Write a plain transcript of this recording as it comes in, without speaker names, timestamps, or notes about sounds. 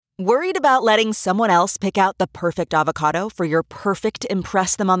Worried about letting someone else pick out the perfect avocado for your perfect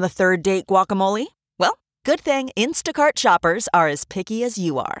impress them on the third date guacamole? Well, good thing Instacart shoppers are as picky as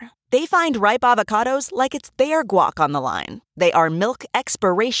you are. They find ripe avocados like it's their guac on the line. They are milk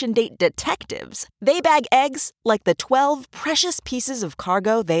expiration date detectives. They bag eggs like the 12 precious pieces of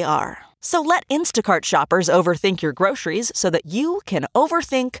cargo they are. So let Instacart shoppers overthink your groceries so that you can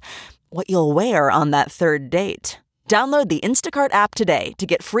overthink what you'll wear on that third date. Download the Instacart app today to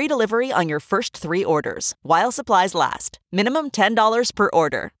get free delivery on your first 3 orders, while supplies last. Minimum $10 per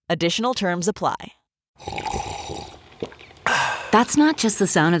order. Additional terms apply. That's not just the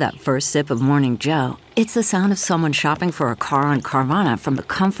sound of that first sip of Morning Joe. It's the sound of someone shopping for a car on Carvana from the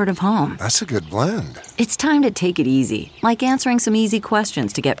comfort of home. That's a good blend. It's time to take it easy, like answering some easy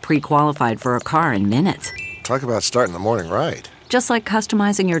questions to get pre-qualified for a car in minutes. Talk about starting the morning right. Just like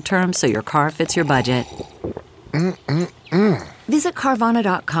customizing your terms so your car fits your budget. Visit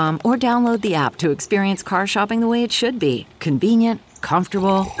Carvana.com or download the app to experience car shopping the way it should be. Convenient,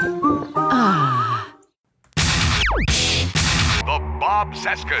 comfortable. Ah. The Bob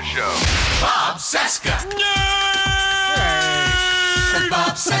Cesca Show. Bob Cesca. The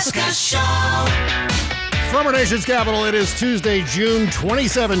Bob Cesca Show. From our nation's capital, it is Tuesday, June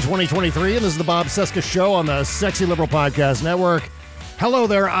 27, 2023, and this is the Bob Cesca Show on the Sexy Liberal Podcast Network. Hello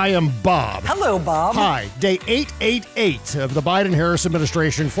there, I am Bob. Hello, Bob. Hi, day 888 of the Biden-Harris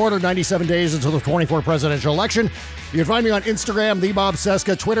administration, 497 days until the 24th presidential election. You can find me on Instagram, the Bob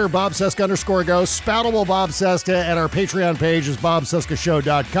Cesca, Twitter, Bob Cesca _go, Spoutable Bob Cesca, and our Patreon page is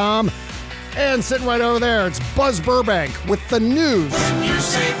bobcescashow.com. And sitting right over there, it's Buzz Burbank with the news. When you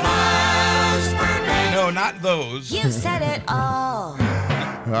say Buzz Burbank. No, not those. You said it all. All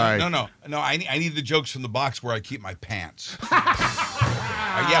right. No. I need the jokes from the box where I keep my pants.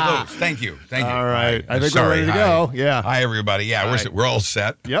 Yeah, those. Thank you. All right. I think we're ready to go. Yeah. Hi, everybody. Yeah, we're all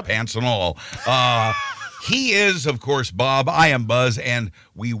set. Yep. Pants and all. He is, of course, Bob. I am Buzz, and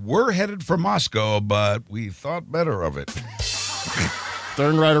we were headed for Moscow, but we thought better of it.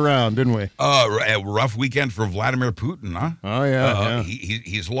 Turned right around, didn't we? A rough weekend for Vladimir Putin, huh? Oh, yeah.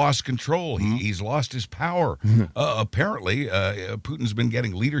 He's lost control. He's lost his power. Apparently, Putin's been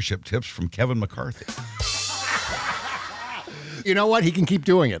getting leadership tips from Kevin McCarthy. You know what? He can keep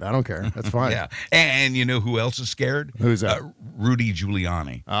doing it. I don't care. That's fine. Yeah. And you know who else is scared? Who's that? Rudy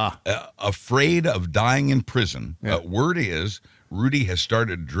Giuliani. Afraid of dying in prison. Yeah. Word is, Rudy has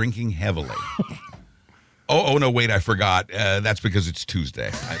started drinking heavily. Oh, no, wait, I forgot. That's because it's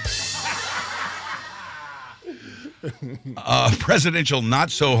Tuesday. Presidential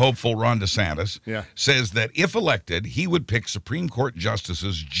not-so-hopeful Ron DeSantis says that if elected, he would pick Supreme Court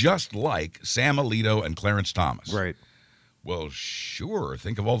justices just like Sam Alito and Clarence Thomas. Right. Well, sure.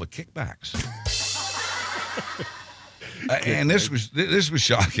 Think of all the kickbacks. And this was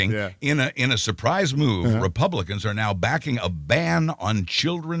shocking. Yeah. In a surprise move, Republicans are now backing a ban on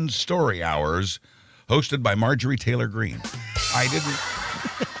children's story hours hosted by Marjorie Taylor Greene. I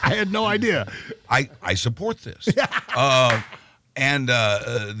had no idea. I support this. And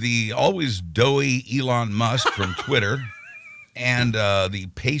the always doughy Elon Musk from Twitter and the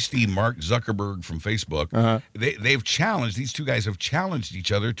pasty Mark Zuckerberg from Facebook, these two guys have challenged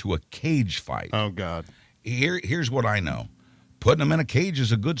each other to a cage fight. Oh, God. Here's what I know. Putting them in a cage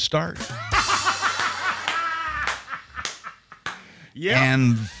is a good start. Yeah.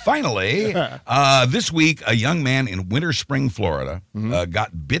 And finally, this week, a young man in Winter Spring, Florida,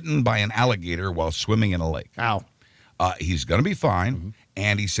 got bitten by an alligator while swimming in a lake. Ow. He's going to be fine,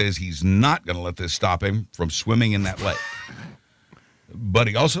 and he says he's not going to let this stop him from swimming in that lake. But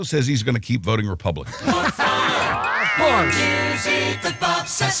he also says he's going to keep voting Republican. More music, the Bob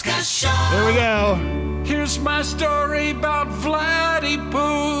Cesca Show. There we go. Here's my story about Vladdy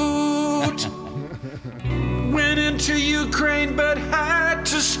Poot. Went into Ukraine but had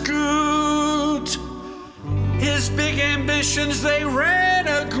to scoot. His big ambitions, they ran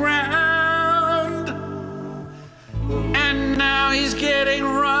aground. And now he's getting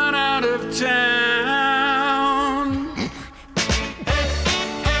run out of town.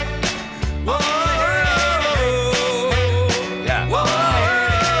 Whoa. Yeah. Whoa.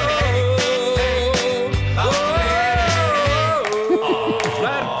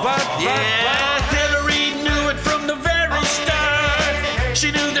 Yeah, Hillary knew it from the very start.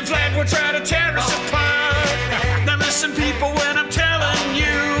 She knew that Vlad would try to tear us apart. Now listen, people, when I'm telling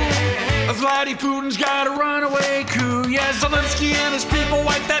you, Vladdy Putin's got a runaway coup. Yeah, Zelensky and his people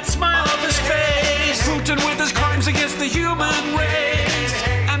wipe that smile off his face. Putin with his crimes against the human race.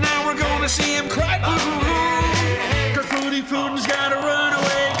 And now we're gonna see him cry boo-hoo. 'Cause Putin's got a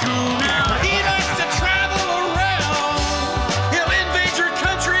runaway coup. Now he likes to travel around. He'll invade your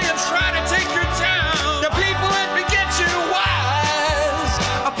country and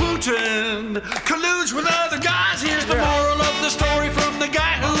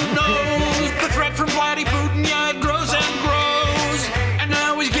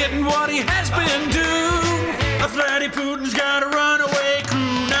has been due. Vladimir Putin's got a runaway crew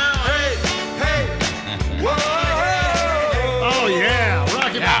now. Hey, hey, whoa. Oh, yeah.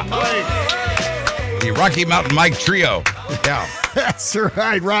 Rocky Mountain Mike. The Rocky Mountain Mike Trio. Yeah. That's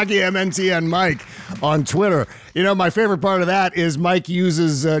right. Rocky MNTN Mike on Twitter. You know, my favorite part of that is Mike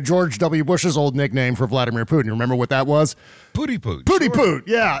uses George W. Bush's old nickname for Vladimir Putin. You remember what that was? Pooty Poot. Pooty Sure. Poot,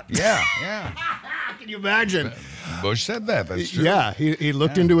 yeah. Yeah, yeah. Can you imagine? Bush said that. That's true. Yeah, he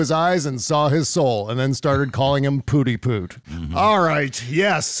looked into his eyes and saw his soul and then started calling him Pooty Poot. Mm-hmm. All right,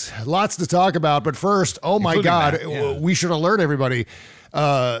 yes, lots to talk about. But first, oh my Including God, that, yeah. we should alert everybody.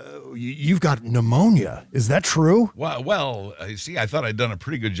 You've got pneumonia. Is that true? Well, see, I thought I'd done a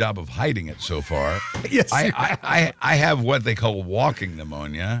pretty good job of hiding it so far. Yes, you I have what they call walking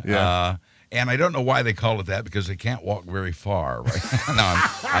pneumonia. Yeah. And I don't know why they call it that because they can't walk very far. Right? No,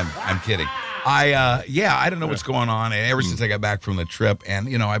 I'm kidding. I don't know what's going on ever since I got back from the trip,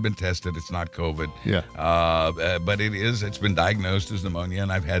 and I've been tested. It's not COVID. Yeah. But it's been diagnosed as pneumonia,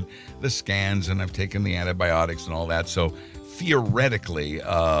 and I've had the scans, and I've taken the antibiotics and all that. So theoretically,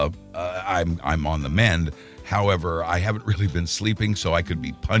 I'm on the mend. However, I haven't really been sleeping, so I could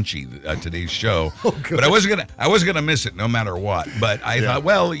be punchy today's show. Oh, but I wasn't gonna miss it no matter what. But I thought,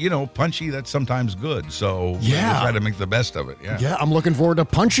 well, punchy, that's sometimes good. So we'll try to make the best of it. Yeah. Yeah, I'm looking forward to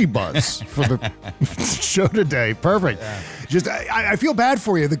Punchy Buzz for the show today. Perfect. Yeah. Just, I feel bad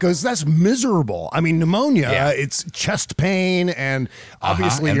for you because that's miserable. I mean, pneumonia, it's chest pain, and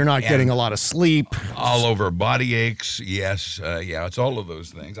obviously you're not getting a lot of sleep. All over body aches. Yes. It's all of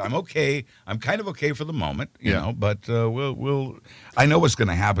those things. I'm okay. I'm kind of okay for the moment, you know, but we'll I know what's going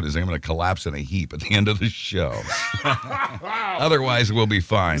to happen is I'm going to collapse in a heap at the end of the show. Otherwise, we'll be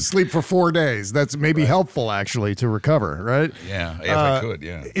fine. Sleep for 4 days. That's maybe helpful, actually, to recover, right? Yeah, if I could,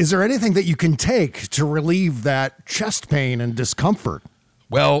 yeah. Is there anything that you can take to relieve that chest pain and discomfort?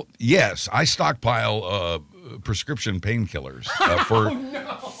 Well, yes. I stockpile prescription painkillers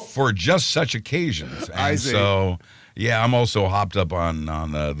for just such occasions. And I see. So, yeah, I'm also hopped up on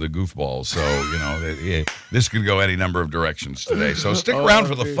the goofballs. So, this could go any number of directions today. So stick around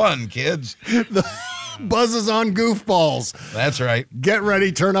for the fun, kids. Buzz is on Goofballs. That's right. Get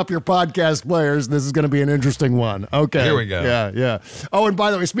ready. Turn up your podcast players. This is going to be an interesting one. Okay. Here we go. Yeah. Oh, and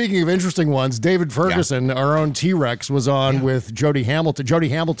by the way, speaking of interesting ones, David Ferguson, our own T-Rex, was on with Jody Hamilton. Jody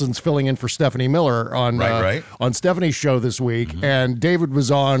Hamilton's filling in for Stephanie Miller on on Stephanie's show this week, and David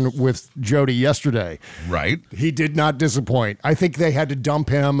was on with Jody yesterday. Right. He did not disappoint. I think they had to dump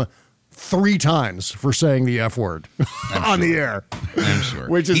him 3 times for saying the F word on the air. I'm sure.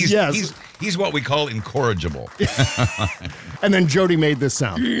 Which is, He's what we call incorrigible. And then Jody made this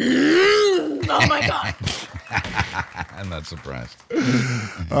sound. Oh, my God. I'm not surprised.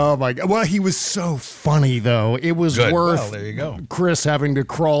 Oh, my God. Well, he was so funny, though. It was worth well, there you go. Chris having to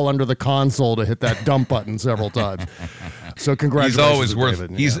crawl under the console to hit that dump button several times. So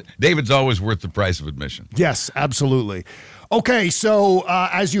congratulations. David's always worth the price of admission. Yes, absolutely. Okay, so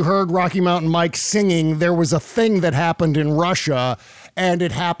as you heard Rocky Mountain Mike singing, there was a thing that happened in Russia, and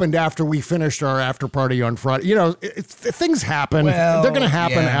it happened after we finished our after party on Friday. Things happen. Well, they're going to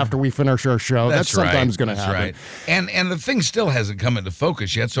happen after we finish our show. That's sometimes going to happen. Right. And the thing still hasn't come into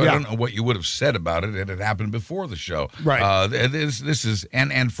focus yet, so I don't know what you would have said about it. It had happened before the show. Right. This is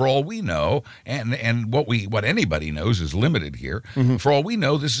and for all we know, and what anybody knows is limited here. Mm-hmm. For all we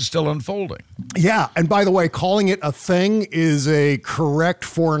know, this is still unfolding. Yeah, and by the way, calling it a thing is a correct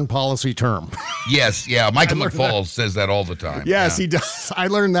foreign policy term. Yes, Michael McFall says that all the time. Yes, he does. I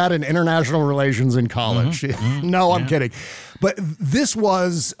learned that in international relations in college. Mm-hmm. No, I'm kidding. But this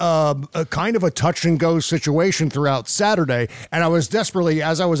was a kind of a touch and go situation throughout Saturday. And I was desperately,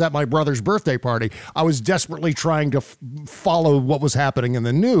 as I was at my brother's birthday party, I was desperately trying to follow what was happening in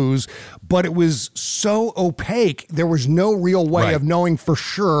the news. But it was so opaque. There was no real way of knowing for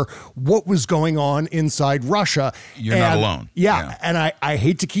sure what was going on inside Russia. You're not alone. Yeah. And I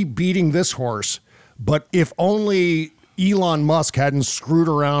hate to keep beating this horse, but if only Elon Musk hadn't screwed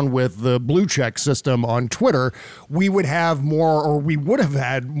around with the blue check system on Twitter, we would have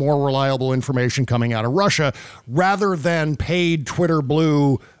had more reliable information coming out of Russia rather than paid Twitter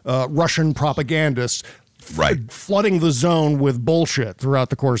blue Russian propagandists flooding the zone with bullshit throughout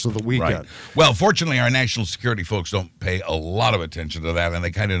the course of the weekend. Right. Well, fortunately, our national security folks don't pay a lot of attention to that, and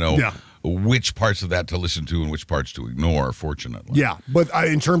they kind of know which parts of that to listen to and which parts to ignore, fortunately. Yeah, but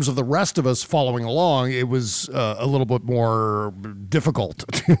in terms of the rest of us following along, it was a little bit more difficult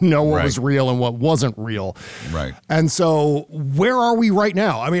to know what was real and what wasn't real. Right. And so where are we right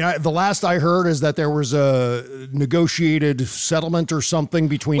now? I mean, the last I heard is that there was a negotiated settlement or something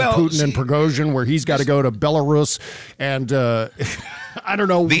between Putin and Prigozhin where he's got to go to Belarus and... I don't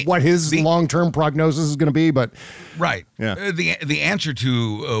know what his long-term prognosis is going to be, but right. Yeah. The answer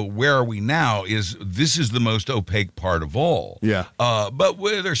to where are we now is this is the most opaque part of all. Yeah. But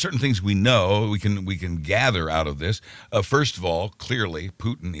there are certain things we know we can gather out of this. First of all, clearly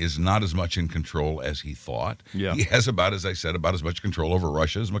Putin is not as much in control as he thought. Yeah. He has about as much control over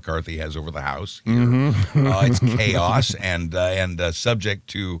Russia as McCarthy has over the House here. Mm-hmm. It's chaos and subject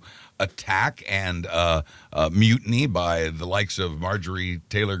to attack and mutiny by the likes of Marjorie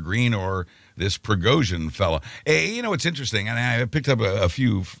Taylor Greene or this Prigozhin fella. Hey, it's interesting, and I picked up a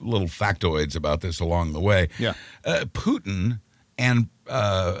few little factoids about this along the way. Yeah. Putin and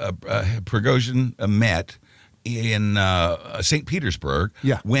Prigozhin met in St. Petersburg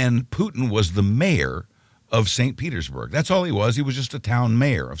when Putin was the mayor of St. Petersburg. That's all he was. He was just a town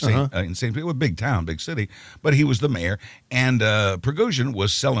mayor of in St. Petersburg, a big town, big city, but he was the mayor. And Prigozhin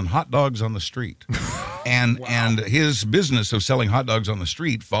was selling hot dogs on the street. And his business of selling hot dogs on the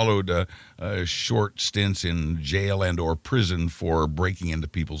street followed short stints in jail and or prison for breaking into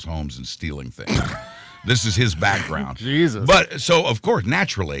people's homes and stealing things. This is his background. Jesus. But so, of course,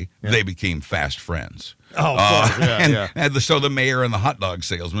 naturally, they became fast friends. Oh, of course. So the mayor and the hot dog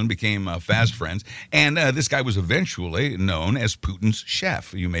salesman became fast friends. And this guy was eventually known as Putin's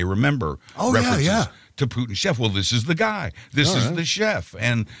chef. You may remember references to Putin's chef. Well, this is the guy. This is the chef.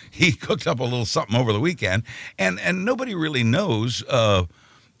 And he cooked up a little something over the weekend. And nobody really knows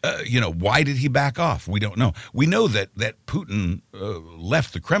why did he back off? We don't know. We know that Putin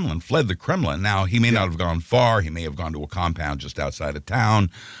left the Kremlin, fled the Kremlin. Now, he may not have gone far. He may have gone to a compound just outside of town.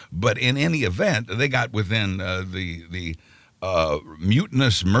 But in any event, they got within the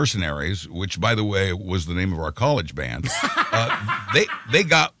mutinous mercenaries, which, by the way, was the name of our college band. They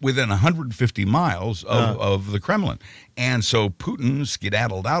got within 150 miles of the Kremlin. And so Putin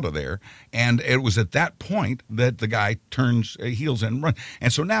skedaddled out of there. And it was at that point that the guy turns heels and runs.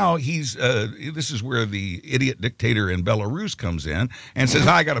 And so now this is where the idiot dictator in Belarus comes in and says,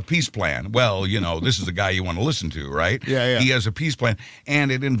 I got a peace plan. Well, this is the guy you want to listen to, right? Yeah. He has a peace plan.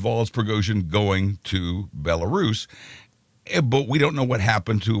 And it involves Prigozhin going to Belarus. But we don't know what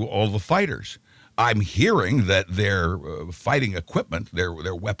happened to all the fighters. I'm hearing that their fighting equipment,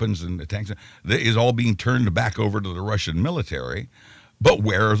 their weapons and the tanks, is all being turned back over to the Russian military. But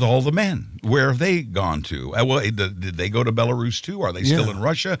where are all the men? Where have they gone to? Did they go to Belarus too? Are they still in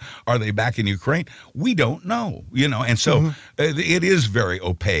Russia? Are they back in Ukraine? We don't know. And so it is very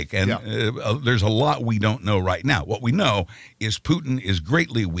opaque, and there's a lot we don't know right now. What we know is Putin is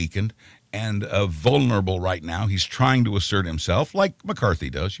greatly weakened and vulnerable right now. He's trying to assert himself like McCarthy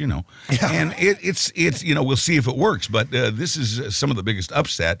does, and it's we'll see if it works. But this is some of the biggest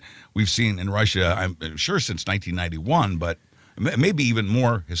upset we've seen in Russia, I'm sure, since 1991, but maybe even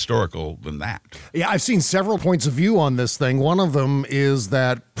more historical than that. Yeah, I've seen several points of view on this thing. One of them is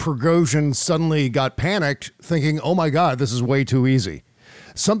that Prigozhin suddenly got panicked, thinking, oh my God, this is way too easy.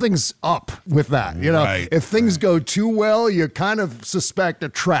 Something's up with that. If things go too well, you kind of suspect a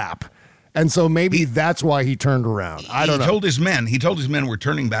trap. And so maybe that's why he turned around. I don't know. He told his men we're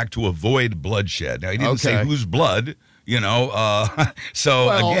turning back to avoid bloodshed. Now, he didn't say whose blood,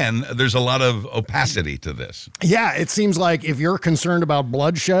 again, there's a lot of opacity to this. Yeah, it seems like if you're concerned about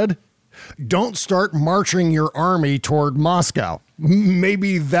bloodshed, don't start marching your army toward Moscow.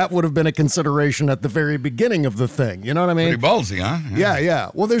 Maybe that would have been a consideration at the very beginning of the thing. You know what I mean? Pretty ballsy, huh?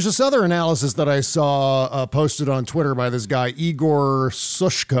 Yeah. Well, there's this other analysis that I saw posted on Twitter by this guy, Igor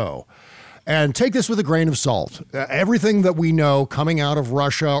Sushko. And take this with a grain of salt. Everything that we know coming out of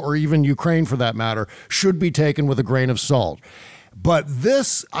Russia, or even Ukraine for that matter, should be taken with a grain of salt. But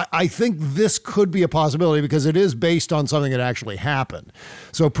this, I think this could be a possibility because it is based on something that actually happened.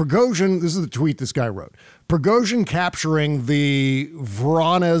 So Prigozhin, this is the tweet this guy wrote, Prigozhin capturing the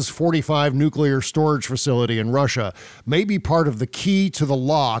Voronezh 45 nuclear storage facility in Russia may be part of the key to the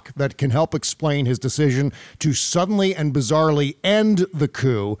lock that can help explain his decision to suddenly and bizarrely end the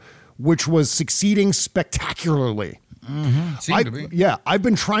coup, which was succeeding spectacularly. I've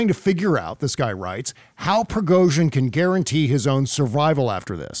been trying to figure out, this guy writes, how Prigozhin can guarantee his own survival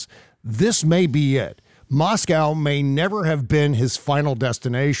after this. This may be it. Moscow may never have been his final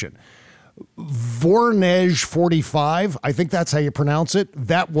destination. Voronezh 45, I think that's how you pronounce it.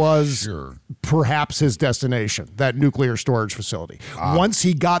 That was perhaps his destination, that nuclear storage facility. Once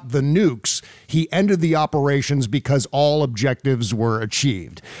he got the nukes, he ended the operations because all objectives were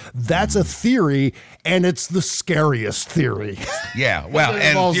achieved. That's a theory, and it's the scariest theory. Yeah, well,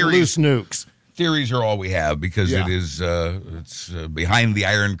 and loose nukes. Theories are all we have because it is it's behind the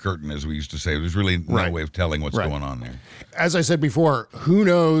Iron Curtain, as we used to say. There's really no way of telling what's going on there. As I said before, who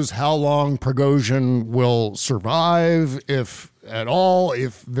knows how long Prigozhin will survive, if at all,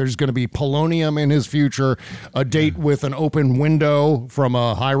 if there's going to be polonium in his future, a date with an open window from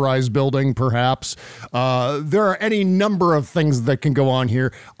a high-rise building, perhaps. There are any number of things that can go on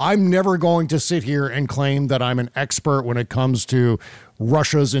here. I'm never going to sit here and claim that I'm an expert when it comes to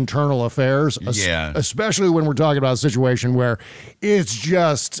Russia's internal affairs, especially when we're talking about a situation where it's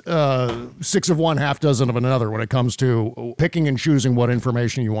just 6 of one, half dozen of another when it comes to picking and choosing what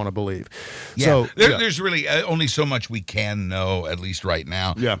information you want to believe. Yeah. So there's really only so much we can know, at least right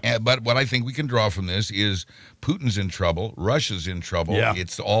now. Yeah. But what I think we can draw from this is Putin's in trouble, Russia's in trouble. Yeah.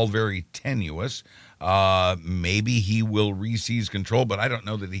 It's all very tenuous. Maybe he will re-seize control, but I don't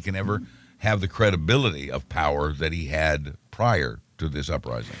know that he can ever have the credibility of power that he had prior to this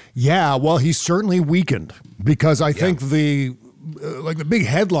uprising. Yeah, well, he's certainly weakened because I think the big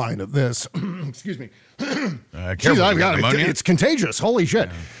headline of this, excuse me, Careful, I've got pneumonia? it's contagious. Holy shit.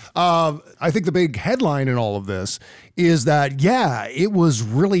 I think the big headline in all of this is that, it was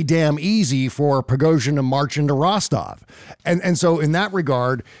really damn easy for Prigozhin to march into Rostov. And so in that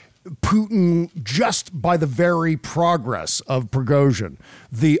regard, Putin, just by the very progress of Prigozhin,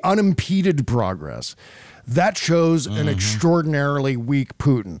 the unimpeded progress, that shows an extraordinarily weak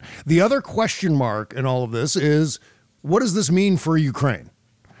Putin. The other question mark in all of this is, what does this mean for Ukraine?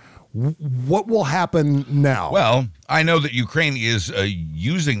 What will happen now? Well, I know that Ukraine is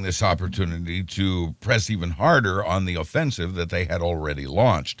using this opportunity to press even harder on the offensive that they had already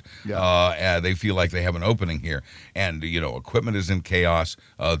launched. They feel like they have an opening here. And, equipment is in chaos.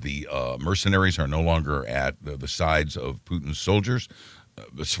 The mercenaries are no longer at the sides of Putin's soldiers,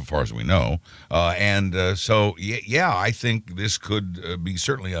 so far as we know. So I think this could be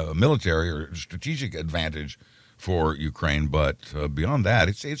certainly a military or strategic advantage for Ukraine, but beyond that,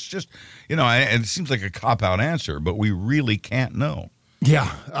 it's just, and it seems like a cop-out answer, but we really can't know.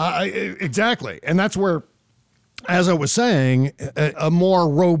 Yeah, exactly. And that's where, as I was saying, a more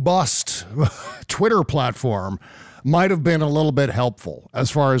robust Twitter platform might have been a little bit helpful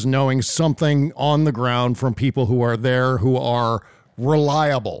as far as knowing something on the ground from people who are there, who are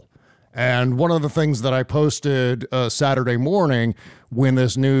reliable. And one of the things that I posted Saturday morning when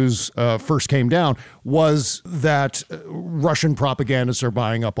this news first came down was that Russian propagandists are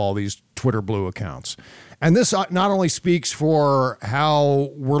buying up all these Twitter Blue accounts. And this not only speaks for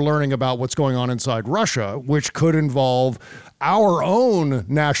how we're learning about what's going on inside Russia, which could involve our own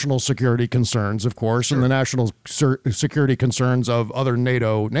national security concerns, of course, and the national security concerns of other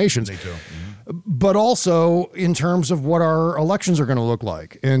NATO nations. But also in terms of what our elections are going to look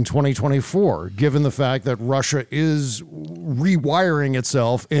like in 2024, given the fact that Russia is rewiring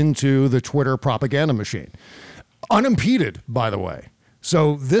itself into the Twitter propaganda machine. Unimpeded, by the way.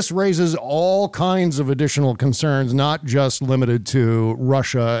 So this raises all kinds of additional concerns, not just limited to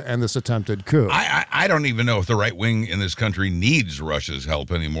Russia and this attempted coup. I don't even know if the right wing in this country needs Russia's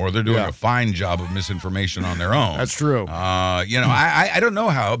help anymore. They're doing a fine job of misinformation on their own. That's true. I don't know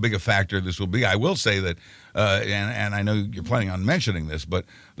how big a factor this will be. I will say that, and I know you're planning on mentioning this, but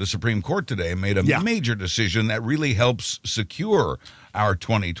the Supreme Court today made a major decision that really helps secure our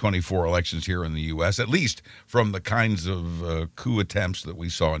 2024 elections here in the U.S., at least from the kinds of coup attempts that we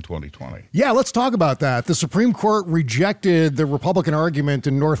saw in 2020. Yeah, let's talk about that. The Supreme Court rejected the Republican argument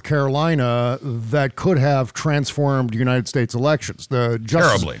in North Carolina that could have transformed United States elections.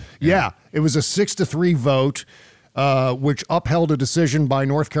 Terribly. Yeah, it was a 6-3 vote, which upheld a decision by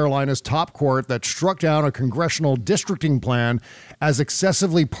North Carolina's top court that struck down a congressional districting plan as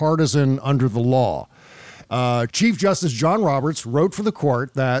excessively partisan under the law. Chief Justice John Roberts wrote for the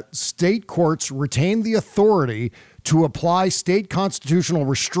court that state courts retain the authority to apply state constitutional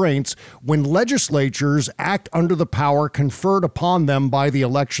restraints when legislatures act under the power conferred upon them by the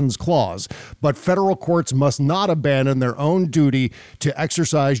Elections Clause, but federal courts must not abandon their own duty to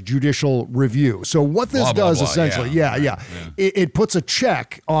exercise judicial review. So what this does essentially, it puts a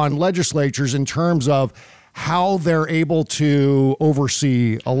check on legislatures in terms of how they're able to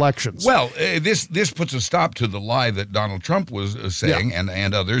oversee elections. Well, this puts a stop to the lie that Donald Trump was saying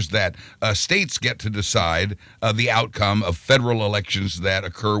and others that states get to decide the outcome of federal elections that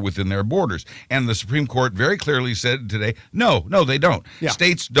occur within their borders. And the Supreme Court very clearly said today, no, they don't. Yeah.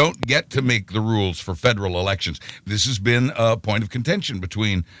 States don't get to make the rules for federal elections. This has been a point of contention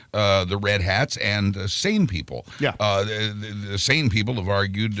between the red hats and sane people. Yeah. The sane people have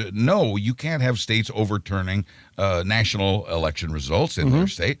argued, no, you can't have states overturning national election results in their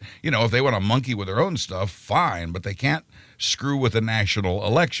state. If they want to monkey with their own stuff, fine, but they can't screw with a national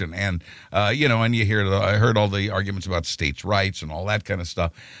election. And, and you hear, I heard all the arguments about states' rights and all that kind of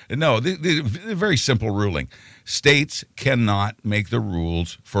stuff. No, the very simple ruling. States cannot make the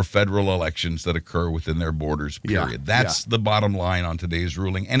rules for federal elections that occur within their borders, period. That's the bottom line on today's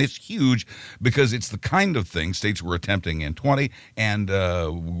ruling. And it's huge because it's the kind of thing states were attempting in 20 and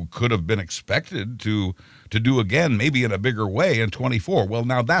could have been expected to do again, maybe in a bigger way in 24. Well,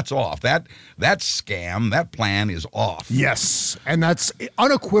 now that's off. That scam, that plan is off. Yes, and that's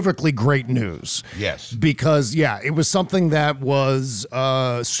unequivocally great news. Yes. Because, it was something that was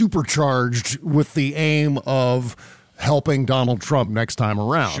supercharged with the aim of helping Donald Trump next time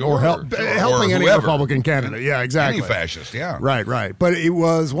around. Sure, or helping any Republican candidate. Yeah, exactly. Any fascist, yeah. Right. But it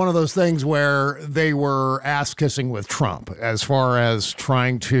was one of those things where they were ass-kissing with Trump as far as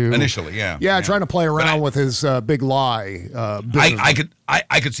trying to... Initially, trying to play around with his big lie.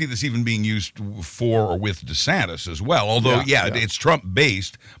 I could see this even being used for or with DeSantis as well. Although, it's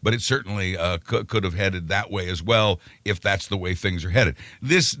Trump-based, but it certainly could have headed that way as well if that's the way things are headed.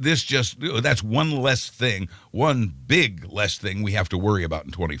 That's one less thing, one big less thing we have to worry about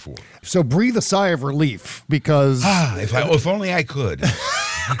in 24. So breathe a sigh of relief because... if only I could.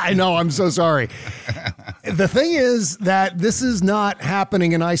 I know, I'm so sorry. The thing is that this is not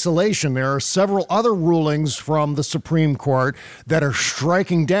happening in isolation. There are several other rulings from the Supreme Court that are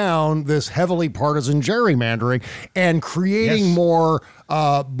striking down this heavily partisan gerrymandering and creating more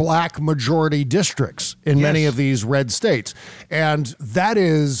black majority districts in many of these red states. And that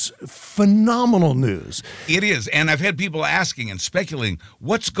is phenomenal news. It is. And I've had people asking and speculating,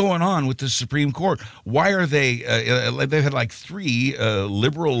 what's going on with the Supreme Court? Why are they, they've had like 3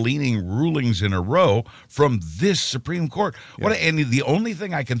 liberal-leaning rulings in a row from this Supreme Court. And the only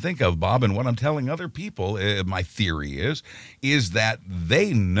thing I can think of, Bob, and what I'm telling other people, my theory is that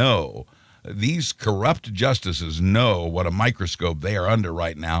they know, these corrupt justices know what a microscope they are under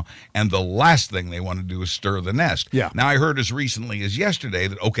right now, and the last thing they want to do is stir the nest. Yeah. Now, I heard as recently as yesterday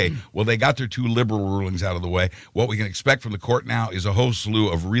that, they got their 2 liberal rulings out of the way. What we can expect from the court now is a whole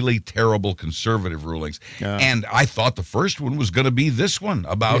slew of really terrible conservative rulings. And I thought the first one was going to be this one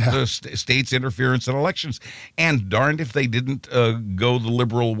about the state's interference in elections. And darned if they didn't go the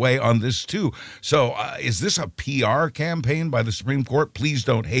liberal way on this, too. So is this a PR campaign by the Supreme Court? Please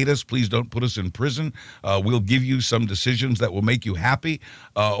don't hate us. Please don't put us in prison. We'll give you some decisions that will make you happy.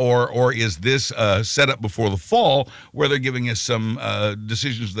 Or is this set up before the fall where they're giving us some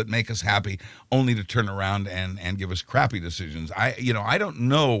decisions that make us happy only to turn around and give us crappy decisions? I don't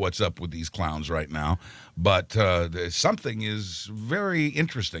know what's up with these clowns right now, but something is very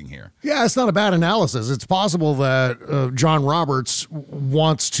interesting here. Yeah, it's not a bad analysis. It's possible that John Roberts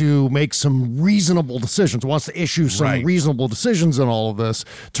wants to make some reasonable decisions, wants to issue some reasonable decisions in all of this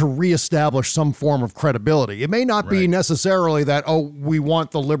to reestablish some form of credibility. It may not be necessarily that, we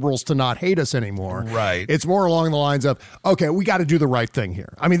want the liberals to not hate us anymore. Right. It's more along the lines of, okay, we got to do the right thing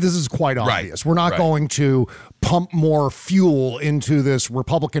here. I mean, this is quite obvious. We're not going to pump more fuel into this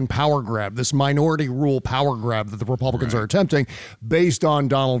Republican power grab, this minority rule power grab that the Republicans are attempting based on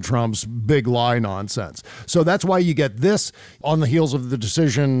Donald Trump's big lie nonsense. So that's why you get this on the heels of the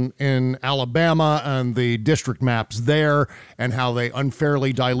decision in Alabama and the district maps there and how they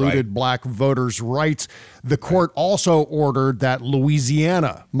unfairly diluted black voters' rights. The court also ordered that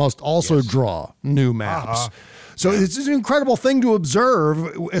Louisiana must also draw new maps. So it's an incredible thing to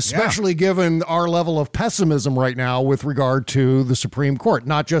observe, especially given our level of pessimism right now with regard to the Supreme Court,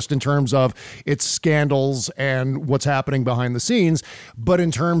 not just in terms of its scandals and what's happening behind the scenes, but in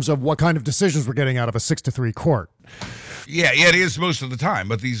terms of what kind of decisions we're getting out of a 6-3 court. Yeah, it is most of the time,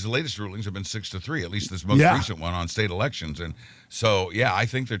 but these latest rulings have been 6-3, at least this most recent one on state elections. And so, I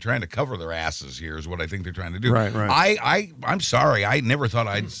think they're trying to cover their asses here is what I think they're trying to do. Right. I'm sorry, I never thought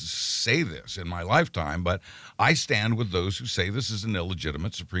I'd say this in my lifetime, but I stand with those who say this is an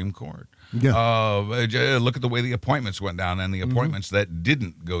illegitimate Supreme Court. Look at the way the appointments went down and the appointments that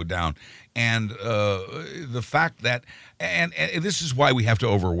didn't go down. And the fact that, and this is why we have to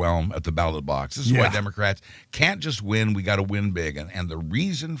overwhelm at the ballot box. This is why Democrats can't just win. We got to win big. And the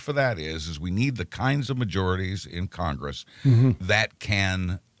reason for that is we need the kinds of majorities in Congress that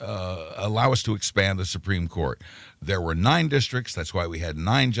can allow us to expand the Supreme Court. There were 9 districts. That's why we had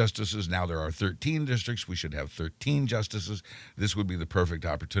 9 justices. Now there are 13 districts. We should have 13 justices. This would be the perfect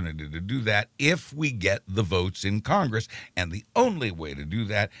opportunity to do that if we get the votes in Congress. And the only way to do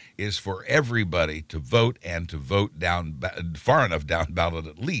that is for everybody to vote, and to vote down far enough down ballot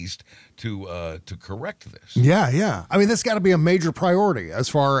at least to correct this. Yeah. I mean, this got to be a major priority as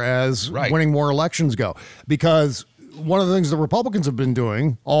far as winning more elections go, because one of the things the Republicans have been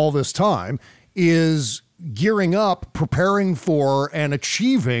doing all this time is gearing up, preparing for, and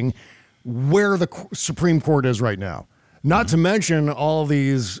achieving where the Supreme Court is right now. Not to mention all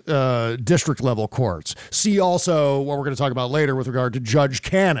these district level courts. See also what we're going to talk about later with regard to Judge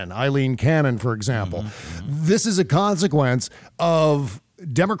Cannon, Eileen Cannon, for example. This is a consequence of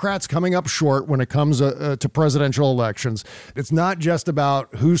Democrats coming up short when it comes to presidential elections. It's not just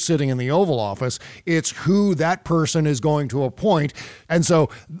about who's sitting in the Oval Office. It's who that person is going to appoint. And so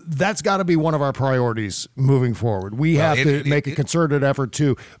that's got to be one of our priorities moving forward. We have to make a concerted effort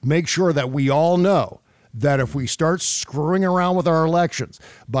to make sure that we all know that if we start screwing around with our elections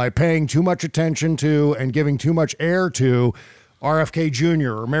by paying too much attention to and giving too much air to RFK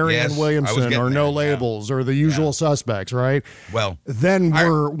Jr. or Marianne Williamson or No Labels or the usual suspects, right? Well, then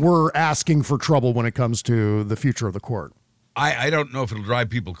we're asking for trouble when it comes to the future of the court. I don't know if it'll drive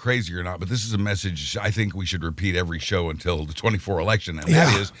people crazy or not, but this is a message I think we should repeat every show until the 24 election, and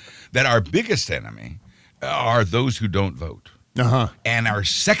that is that our biggest enemy are those who don't vote. And our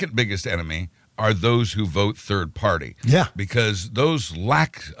second biggest enemy are those who vote third party. Because those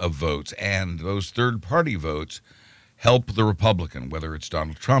lack of votes and those third party votes help the Republican, whether it's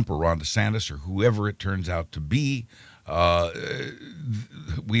Donald Trump or Ron DeSantis or whoever it turns out to be.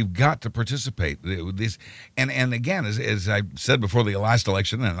 We've got to participate. This, and again, as I said before the last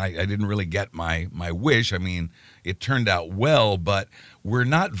election, and I didn't really get my wish. I mean, it turned out well, but we're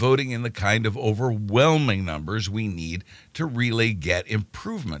not voting in the kind of overwhelming numbers we need to really get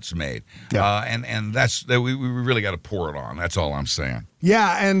improvements made. And that's we really got to pour it on. That's all I'm saying.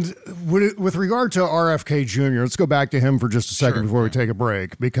 Yeah, and with regard to RFK Jr., let's go back to him for just a second before we take a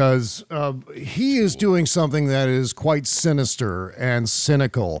break, because he is doing something that is quite sinister and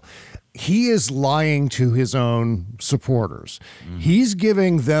cynical. He is lying to his own supporters. He's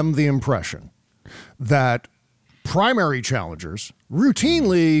giving them the impression that primary challengers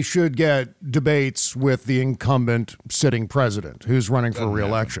routinely should get debates with the incumbent sitting president who's running for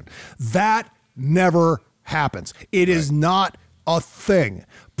re-election. That never happens. It is not a thing.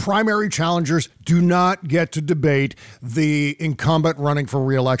 Primary challengers do not get to debate the incumbent running for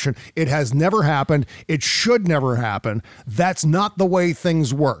re-election. It has never happened. It should never happen. That's not the way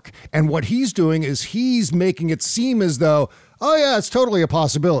things work. And what he's doing is he's making it seem as though, oh yeah, it's totally a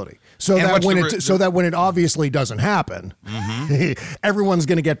possibility. So that when it obviously doesn't happen, everyone's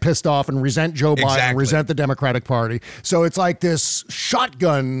going to get pissed off and resent Joe Biden, resent the Democratic Party. So it's like this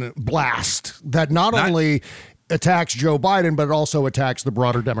shotgun blast that not only attacks Joe Biden, but it also attacks the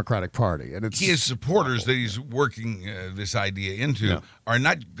broader Democratic Party. And it's his supporters that he's working this idea into are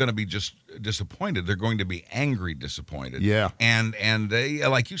not going to be just disappointed. They're going to be angry disappointed. And they,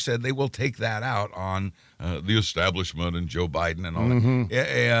 like you said, they will take that out on the establishment and Joe Biden and all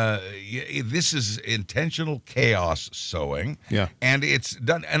that. This is intentional chaos sowing. And it's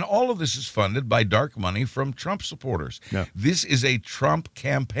done. And all of this is funded by dark money from Trump supporters. This is a Trump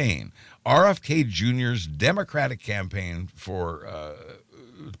campaign. RFK Jr.'s Democratic campaign for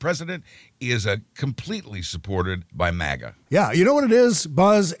president is completely supported by MAGA. Yeah, you know what it is,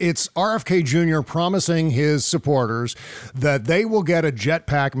 Buzz? It's RFK Jr. promising his supporters that they will get a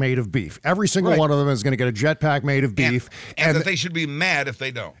jetpack made of beef. Every single one of them is going to get a jetpack made of beef. And that they should be mad if they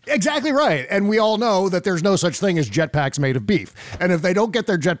don't. Exactly right. And we all know that there's no such thing as jetpacks made of beef. And if they don't get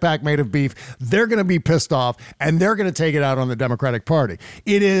their jetpack made of beef, they're going to be pissed off and they're going to take it out on the Democratic Party.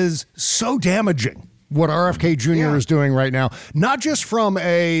 It is so damaging what RFK Jr. is doing right now, not just from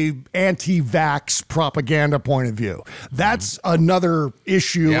a anti-vax propaganda point of view. That's another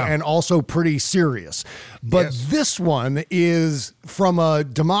issue and also pretty serious. But this one is from a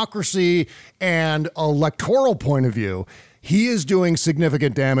democracy and electoral point of view. He is doing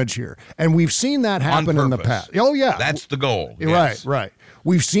significant damage here. And we've seen that happen in the past. Oh, yeah. That's the goal. Right.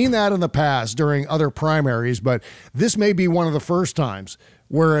 We've seen that in the past during other primaries, but this may be one of the first times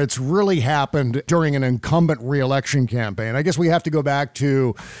where it's really happened during an incumbent re-election campaign. I guess we have to go back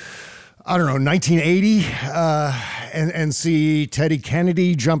to, 1980 and see Teddy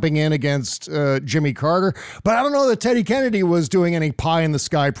Kennedy jumping in against Jimmy Carter. But I don't know that Teddy Kennedy was doing any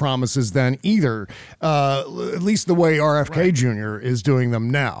pie-in-the-sky promises then either, at least the way RFK Jr. is doing them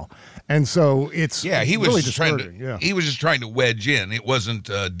now. And so it's he was really just trying discouraging. to he was just trying to wedge in. It wasn't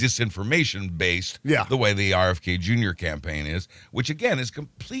disinformation based the way the RFK Jr. campaign is, which again is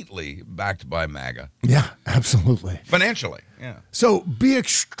completely backed by MAGA. Yeah, absolutely. Financially, yeah. So be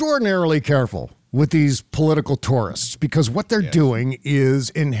extraordinarily careful with these political tourists, because what they're doing is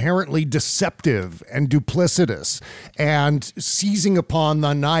inherently deceptive and duplicitous and seizing upon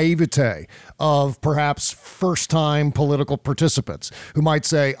the naivete of perhaps first-time political participants who might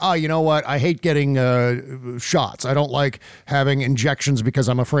say, you know what, I hate getting shots. I don't like having injections because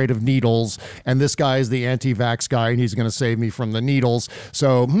I'm afraid of needles, and this guy is the anti-vax guy, and he's going to save me from the needles,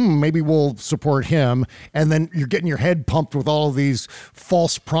 so maybe we'll support him. And then you're getting your head pumped with all of these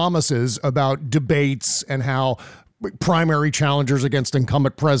false promises about debates and how primary challengers against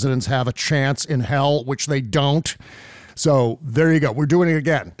incumbent presidents have a chance in hell, which they don't. So there you go. We're doing it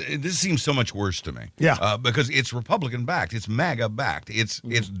again. This seems so much worse to me. Yeah. Because it's Republican backed. It's MAGA backed. It's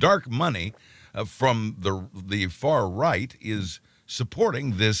dark money from the far right is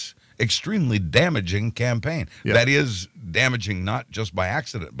supporting this extremely damaging campaign. Yeah. That is damaging not just by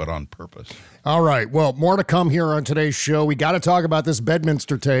accident, but on purpose. All right. Well, more to come here on today's show. We got to talk about this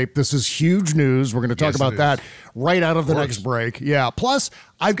Bedminster tape. This is huge news. We're going to talk about that right out of the next break. Yeah. Plus,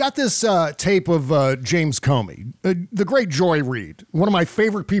 I've got this tape of James Comey, the great Joy Reid, one of my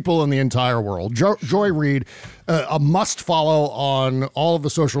favorite people in the entire world. Joy Reid, a must follow on all of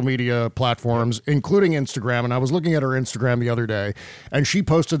the social media platforms, including Instagram. And I was looking at her Instagram the other day, and she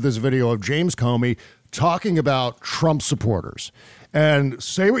posted this video of James Comey talking about Trump supporters. And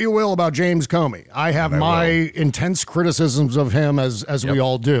say what you will about James Comey. I have my intense criticisms of him, as we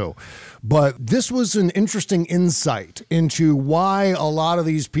all do. But this was an interesting insight into why a lot of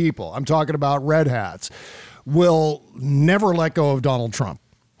these people, I'm talking about red hats, will never let go of Donald Trump.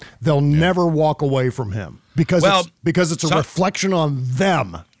 They'll never walk away from him because it's a reflection on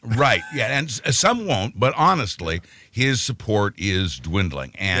them. Right. Yeah. And some won't. But honestly, his support is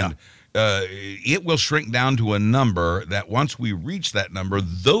dwindling. And it will shrink down to a number that once we reach that number,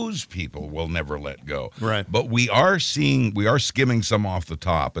 those people will never let go. Right. But we are skimming some off the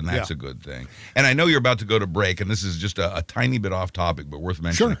top, and that's a good thing. And I know you're about to go to break, and this is just a tiny bit off topic, but worth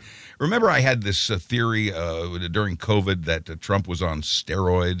mentioning. Sure. Remember, I had this theory during COVID that Trump was on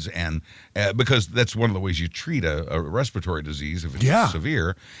steroids, and because that's one of the ways you treat a respiratory disease if it's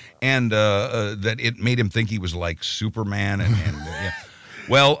severe, and that it made him think he was like Superman, and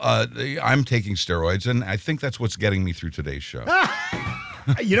Well, I'm taking steroids, and I think that's what's getting me through today's show.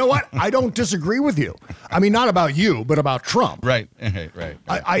 You know what? I don't disagree with you. I mean, not about you, but about Trump. Right, right.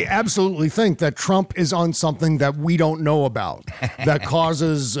 I absolutely think that Trump is on something that we don't know about that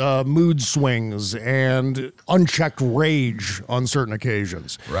causes mood swings and unchecked rage on certain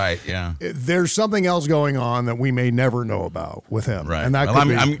occasions. Right, yeah. There's something else going on that we may never know about with him. Right. And that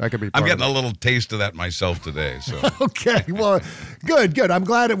could be I'm getting a little taste of that myself today. So okay, well, good. I'm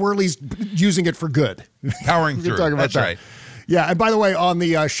glad that we're at least using it for good. Powering through. That's right. Yeah, and by the way, on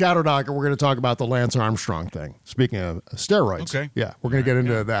the Shadow Docket, we're going to talk about the Lance Armstrong thing. Speaking of steroids. Okay. Yeah, we're going to get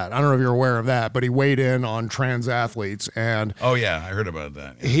into that. I don't know if you're aware of that, but he weighed in on trans athletes. And oh, yeah, I heard about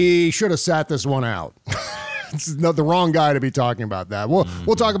that. Yeah. He should have sat this one out. It's not the wrong guy to be talking about that. We'll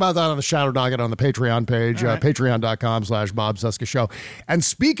talk about that on the Shadow Docket on the Patreon page, patreon.com/Bob Cesca Show. And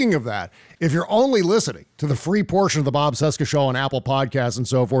speaking of that, if you're only listening to the free portion of the Bob Cesca Show on Apple Podcasts and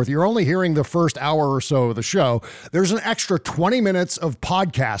so forth, you're only hearing the first hour or so of the show. There's an extra 20 minutes of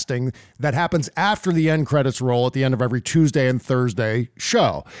podcasting that happens after the end credits roll at the end of every Tuesday and Thursday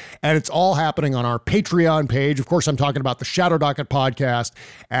show. And it's all happening on our Patreon page. Of course, I'm talking about the Shadow Docket podcast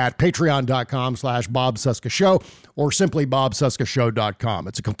at patreon.com/Bob Cesca Show, or simply bobcescashow.com.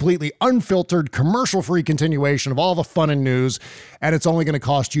 It's a completely unfiltered, commercial-free continuation of all the fun and news, and it's only going to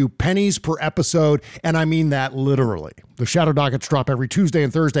cost you pennies per episode, and I mean that literally. The Shadow Dockets drop every Tuesday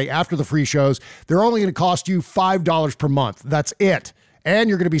and Thursday after the free shows. They're only going to cost you $5 per month. That's it. And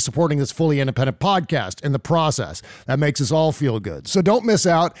you're going to be supporting this fully independent podcast in the process. That makes us all feel good. So don't miss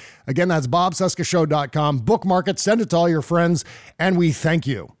out. Again, that's bobcescashow.com. Bookmark it, send it to all your friends, and we thank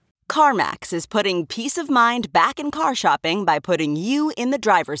you. CarMax is putting peace of mind back in car shopping by putting you in the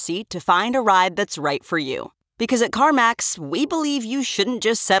driver's seat to find a ride that's right for you. Because at CarMax, we believe you shouldn't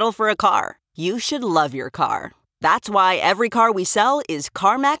just settle for a car. You should love your car. That's why every car we sell is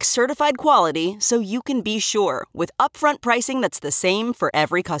CarMax certified quality, so you can be sure with upfront pricing that's the same for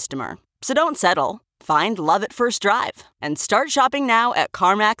every customer. So don't settle. Find love at first drive and start shopping now at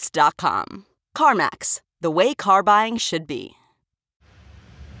CarMax.com. CarMax, the way car buying should be.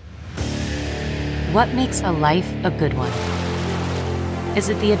 What makes a life a good one? Is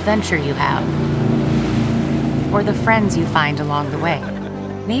it the adventure you have? Or the friends you find along the way?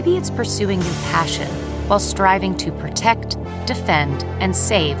 Maybe it's pursuing your passion while striving to protect, defend, and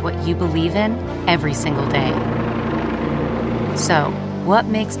save what you believe in every single day. So, what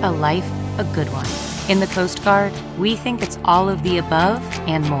makes a life a good one? In the Coast Guard, we think it's all of the above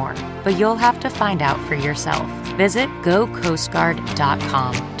and more, but you'll have to find out for yourself. Visit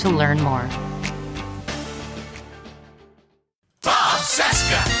gocoastguard.com to learn more. Bob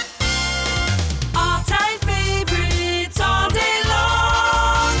Cesca. All-time favorites all day long.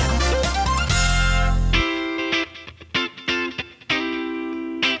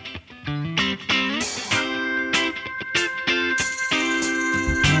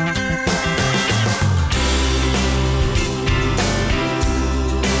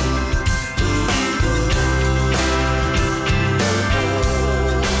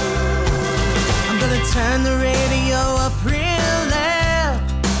 I'm gonna turn the radio up real loud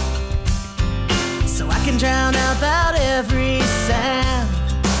so I can drown out about every sound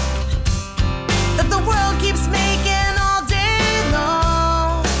that the world keeps making all day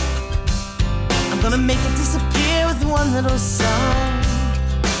long. I'm gonna make it disappear with one little song.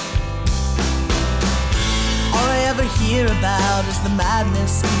 All I ever hear about is the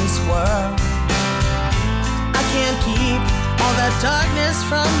madness in this world. I can't keep all that darkness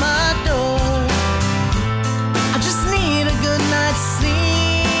from my door. I just need a good night's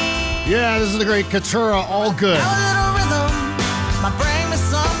sleep. Yeah, this is the great Katura All Good. Now a little rhythm might bring me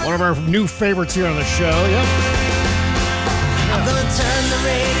some. One of our new favorites here on the show. Yep. I'm gonna turn the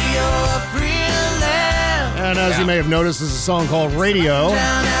radio up real loud. And as you may have noticed, this is a song called Radio.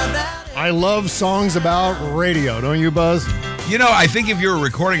 Drown out that. I love songs about radio, don't you, Buzz? You know, I think if you're a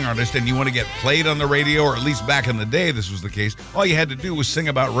recording artist and you want to get played on the radio, or at least back in the day this was the case, all you had to do was sing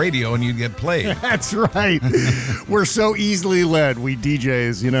about radio and you'd get played. That's right. We're so easily led, we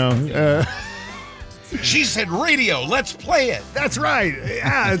DJs, you know. She said radio, let's play it. That's right.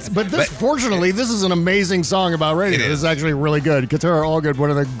 Yeah, fortunately, this is an amazing song about radio. It is. This is actually really good. Katura All Good, one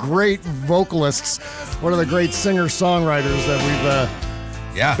of the great vocalists, one of the great singer-songwriters that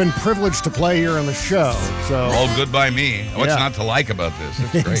we've been privileged to play here on the show. So All good by me. What's not to like about this?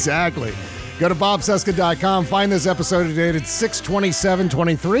 It's great. Exactly. Go to bobcesca.com. Find this episode dated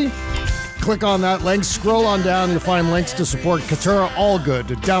 6/27/23. Click on that link. Scroll on down. You'll find links to support Katura All Good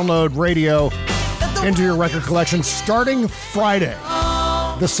to download radio into your record collection starting Friday.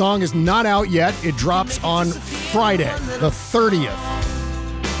 The song is not out yet. It drops on Friday, the 30th.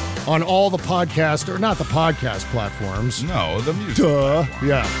 On all the podcast, or not the podcast platforms. No, the music. Duh.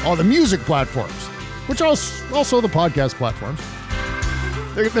 Yeah. All the music platforms, which also the podcast platforms.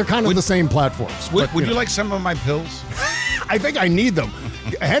 They're kind of the same platforms. Would you like some of my pills? I think I need them.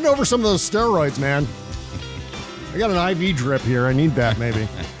 Hand over some of those steroids, man. I got an IV drip here. I need that, maybe.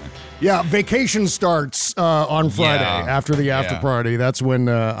 Yeah, vacation starts on Friday after the after party. That's when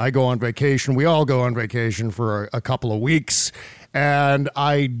I go on vacation. We all go on vacation for a couple of weeks. And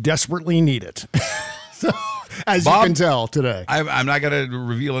I desperately need it. So, as Bob, you can tell today. I'm not going to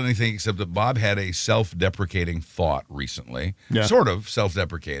reveal anything except that Bob had a self-deprecating thought recently. Yeah. Sort of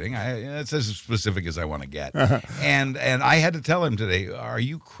self-deprecating. It's as specific as I want to get. And I had to tell him today, are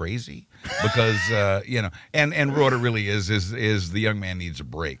you crazy? Because, and what it really is the young man needs a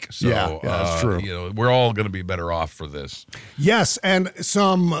break. So, yeah, that's true. We're all going to be better off for this. Yes, and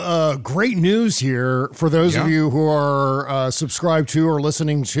some great news here for those of you who are subscribed to or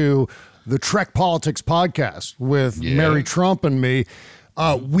listening to the Trek Politics podcast with Mary Trump and me.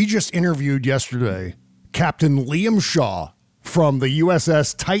 We just interviewed yesterday Captain Liam Shaw from the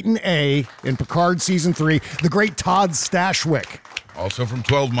USS Titan A in Picard Season 3, the great Todd Stashwick. Also from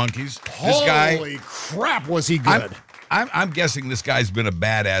 12 Monkeys. Holy crap, was he good. I'm guessing this guy's been a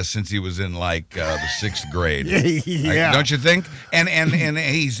badass since he was in the 6th grade. Yeah. Don't you think? And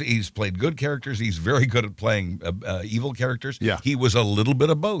he's played good characters. He's very good at playing evil characters. Yeah. He was a little bit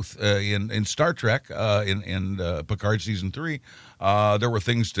of both in Star Trek in Picard Season 3. There were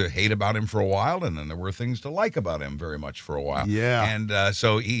things to hate about him for a while, and then there were things to like about him very much for a while. Yeah. And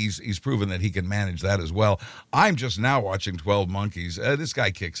so he's proven that he can manage that as well. I'm just now watching 12 Monkeys. This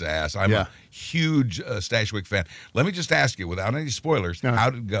guy kicks ass. I'm a huge Stashwick fan. Let me just ask you, without any spoilers, how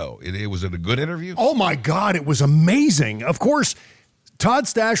did it go? Was it a good interview? Oh, my God, it was amazing. Of course, Todd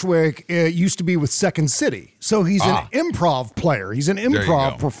Stashwick used to be with Second City, so he's an improv player. He's an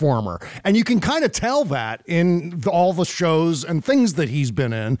improv performer, and you can kind of tell that in all the shows and things that he's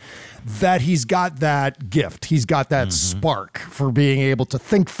been in, that he's got that gift. He's got that spark for being able to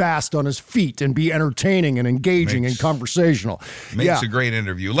think fast on his feet and be entertaining and engaging and conversational. Makes a great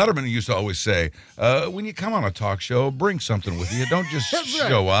interview. Letterman used to always say, when you come on a talk show, bring something with you. Don't just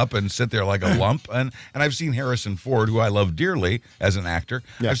show up and sit there like a lump. And I've seen Harrison Ford, who I love dearly as an actor.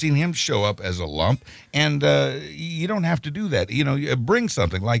 Yeah. I've seen him show up as a lump, and you don't have to do that. You bring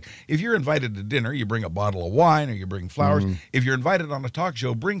something. Like if you're invited to dinner, you bring a bottle of wine or you bring flowers. If you're invited on a talk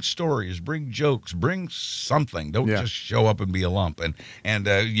show, bring stories, bring jokes, bring something. Don't just show up and be a lump. And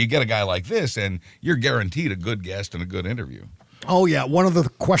you get a guy like this, and you're guaranteed a good guest and a good interview. Oh, yeah. One of the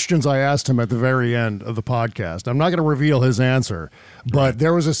questions I asked him at the very end of the podcast, I'm not going to reveal his answer, but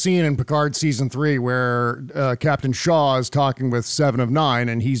there was a scene in Picard Season 3 where Captain Shaw is talking with Seven of Nine,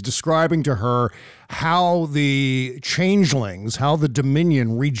 and he's describing to her how the changelings, how the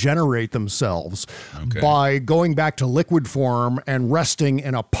Dominion regenerate themselves by going back to liquid form and resting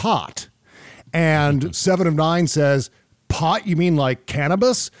in a pot. And Seven of Nine says, pot? You mean like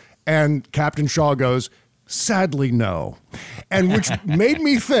cannabis? And Captain Shaw goes, sadly, no. And which made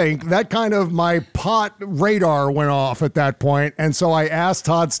me think that kind of my pot radar went off at that point. And so I asked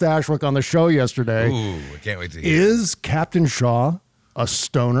Todd Stashwick on the show yesterday, Ooh, I can't wait to hear. Is Captain Shaw a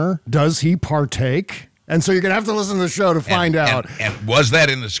stoner? Does he partake? And so you're going to have to listen to the show to find out. And was that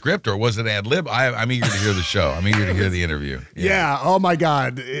in the script or was it ad lib? I'm eager to hear the show. I'm eager to hear the interview. Yeah. Oh, my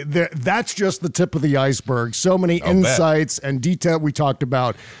God. That's just the tip of the iceberg. So many insights and detail. We talked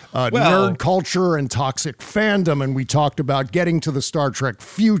about nerd culture and toxic fandom, and we talked about getting to the Star Trek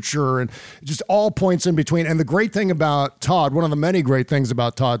future and just all points in between. And the great thing about Todd, one of the many great things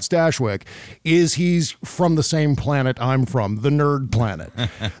about Todd Stashwick, is he's from the same planet I'm from, the nerd planet.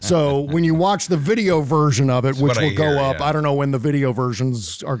 So when you watch the video version of it, which will go up, I don't know when the video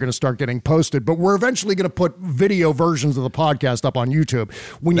versions are going to start getting posted, but we're eventually going to put video versions of the podcast up on YouTube.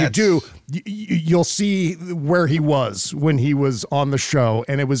 When you do, you'll see where he was when he was on the show,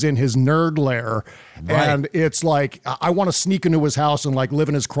 and it was in his nerd lair. Right. And it's like, I want to sneak into his house and like live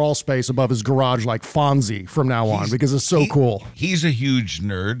in his crawl space above his garage like Fonzie from now on, because it's so cool. He's a huge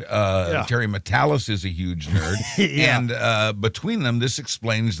nerd. Terry Metalis is a huge nerd. And between them, this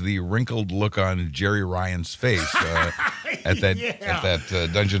explains the wrinkled look on Jerry Ryan's face at that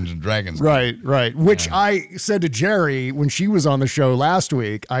Dungeons and Dragons game. Right. Which I said to Jerry when she was on the show last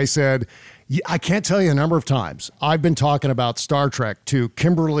week, I said, I can't tell you the number of times I've been talking about Star Trek to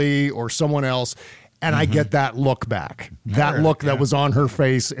Kimberly or someone else, and I get that look back. That look that was on her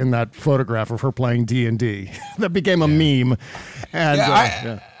face in that photograph of her playing D&D. That became a meme. And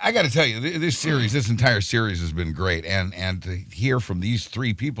I got to tell you, this entire series has been great, and to hear from these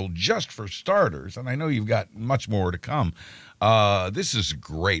three people, just for starters, and I know you've got much more to come. This is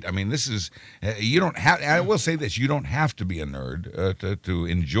great. I mean, this is, you don't have, I will say this, you don't have to be a nerd to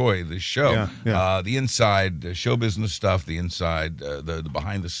enjoy this show. The inside show business stuff, the inside, the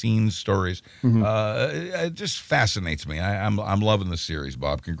behind the scenes stories, it just fascinates me. I'm loving the series,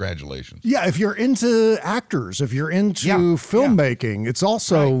 Bob. Congratulations. Yeah, if you're into actors, if you're into filmmaking, it's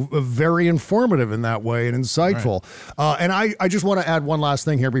also very informative in that way and insightful. And I just want to add one last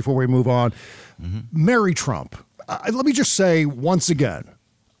thing here before we move on. Mary Trump. Let me just say once again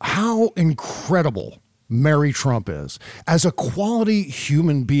how incredible Mary Trump is as a quality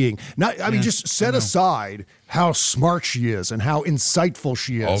human being. Now, I mean, just set aside how smart she is and how insightful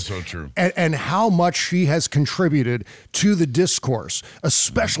she is. Also true. And how much she has contributed to the discourse,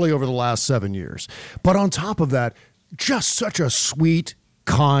 especially over the last 7 years. But on top of that, just such a sweet,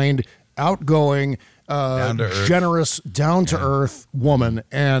 kind, outgoing, generous, down-to-earth woman,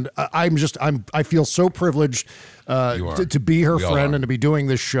 and I feel so privileged to be her friend and to be doing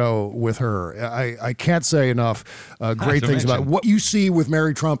this show with her. I can't say enough great things about it. What you see with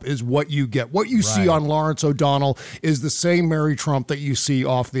Mary Trump is what you get. What you see on Lawrence O'Donnell is the same Mary Trump that you see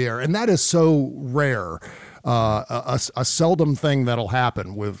off the air, and that is so rare. A seldom thing that'll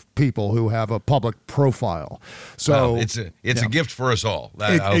happen with people who have a public profile. So it's a gift for us all.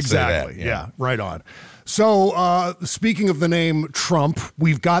 I'll exactly. Say that. Right on. So speaking of the name Trump,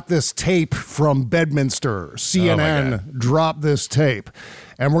 we've got this tape from Bedminster. CNN dropped this tape,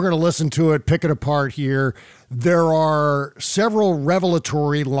 and we're going to listen to it, pick it apart here. There are several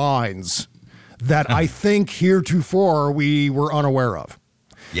revelatory lines that I think heretofore we were unaware of.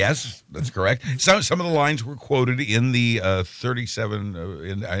 Yes, that's correct. Some of the lines were quoted in the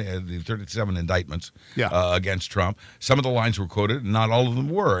 37 indictments against Trump. Some of the lines were quoted, not all of them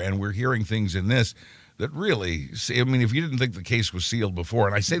were, and we're hearing things in this that really, I mean, if you didn't think the case was sealed before,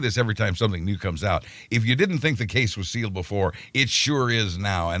 and I say this every time something new comes out, if you didn't think the case was sealed before, it sure is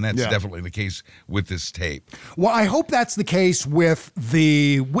now, and that's definitely the case with this tape. Well, I hope that's the case with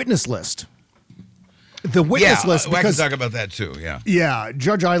the witness list. The witness list, I can because talk about that too. Yeah. Yeah,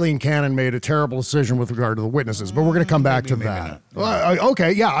 Judge Eileen Cannon made a terrible decision with regard to the witnesses, but we're going to come back to that.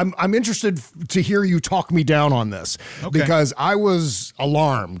 Okay, yeah, I'm interested to hear you talk me down on this because I was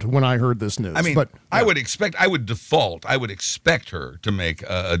alarmed when I heard this news. I mean, but I would expect her to make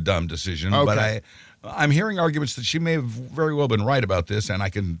a dumb decision, but I'm hearing arguments that she may have very well been right about this, and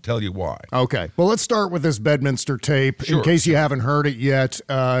I can tell you why. Okay. Well, let's start with this Bedminster tape. Sure. In case you haven't heard it yet,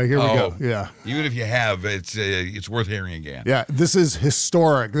 here we go. Yeah. Even if you have, it's worth hearing again. Yeah, this is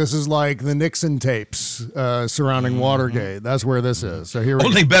historic. This is like the Nixon tapes surrounding Watergate. That's where this is. So here we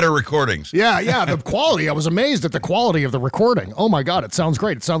Only better recordings. Yeah, the quality. I was amazed at the quality of the recording. Oh, my God, it sounds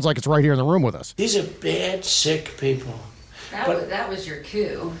great. It sounds like it's right here in the room with us. These are bad, sick people. That was your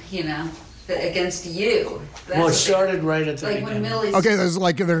coup, against you. It started right at the beginning. When Millie's... Okay,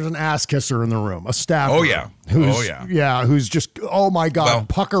 there's an ass kisser in the room, a staffer. Oh, yeah. Who's just, oh, my God,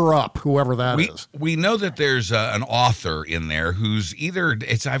 pucker up, whoever that is. We know that there's an author in there who's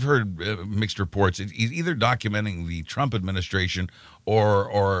I've heard mixed reports, he's either documenting the Trump administration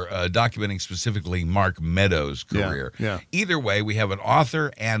or documenting specifically Mark Meadows' career. Yeah. Either way, we have an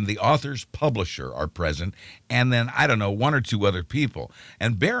author and the author's publisher are present, and then, I don't know, one or two other people.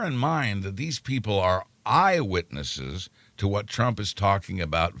 And bear in mind that these people are eyewitnesses to what Trump is talking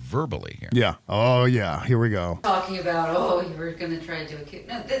about verbally here. Yeah. Oh, yeah. Here we go. Talking about, you were going to try to do a coup.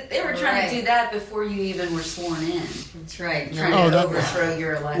 No, they were trying to do that before you even were sworn in. That's right. Trying to overthrow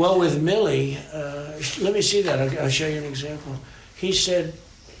your election. Well, with Millie, let me see that. I'll show you an example. He said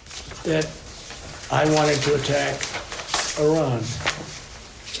that I wanted to attack Iran.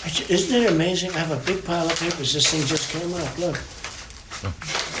 Isn't it amazing? I have a big pile of papers. This thing just came up. Look.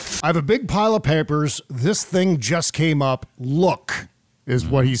 I have a big pile of papers. This thing just came up. Look, is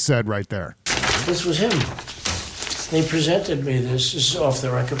what he said right there. This was him. They presented me this. This is off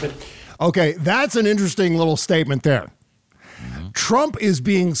the record, but... Okay, that's an interesting little statement there. Trump is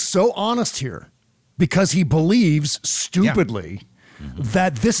being so honest here because he believes stupidly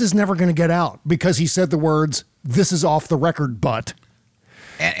that this is never going to get out because he said the words, "This is off the record, but..."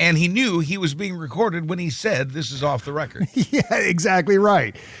 And he knew he was being recorded when he said this is off the record. Yeah, exactly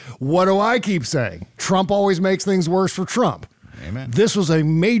right. What do I keep saying? Trump always makes things worse for Trump. Amen. This was a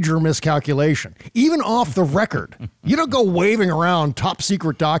major miscalculation. Even off the record, you don't go waving around top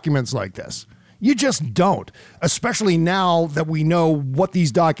secret documents like this. You just don't, especially now that we know what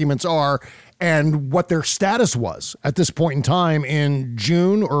these documents are and what their status was at this point in time in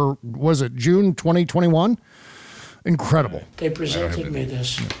June, or was it June 2021? Incredible. They presented me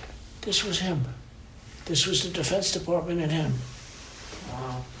this. This was him. This was the Defense Department and him.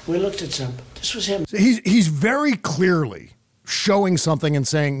 Wow. We looked at some. This was him. He's very clearly showing something and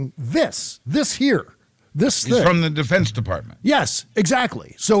saying, this here. This thing. He's from the Defense Department. Yes,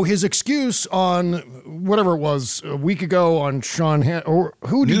 exactly. So his excuse on whatever it was a week ago on Sean or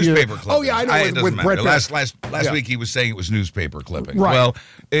who did newspaper clippings. Oh yeah, I know with Brett. Last week he was saying it was newspaper clippings. Right. Well,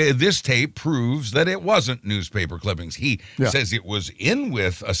 this tape proves that it wasn't newspaper clippings. He says it was in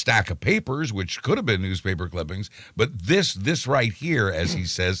with a stack of papers, which could have been newspaper clippings, but this right here, as he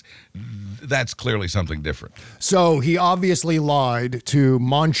says, that's clearly something different. So he obviously lied to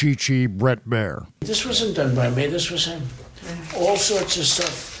Monchichi Brett Baer. This wasn't done by me. This was him. All sorts of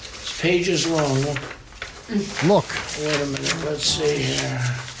stuff. It's pages long. Look. Wait a minute. Let's see here.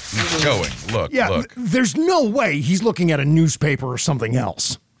 He's showing. Look. Yeah, look. There's no way he's looking at a newspaper or something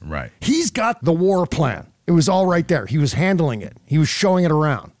else. Right. He's got the war plan. It was all right there. He was handling it. He was showing it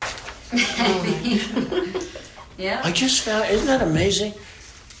around. Yeah. I just found, isn't that amazing?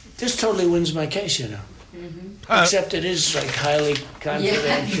 This totally wins my case, you know. Except it is like highly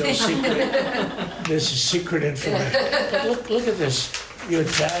confidential, secret. This is secret information. But look at this. You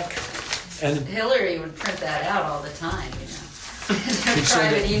attack, and Hillary would print that out all the time, you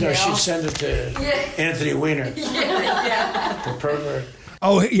know. she'd send it to Anthony Weiner, the pervert.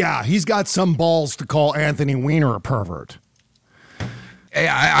 Oh yeah, he's got some balls to call Anthony Weiner a pervert.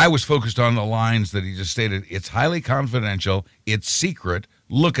 I was focused on the lines that he just stated. It's highly confidential. It's secret.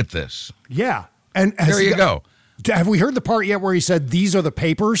 Look at this. Yeah. And there you go. Have we heard the part yet where he said, "These are the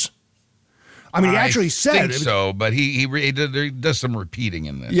papers"? I mean, he actually said it. I think so, but he does some repeating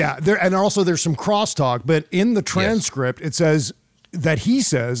in this. Yeah, and also there's some crosstalk, but in the transcript, it says that he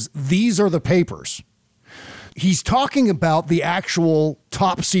says, "These are the papers." He's talking about the actual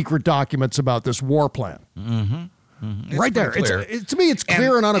top secret documents about this war plan. Mm-hmm. Right there. To me, it's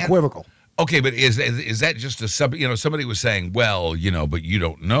clear and unequivocal. Okay, but is that just a sub? Somebody was saying, well, but you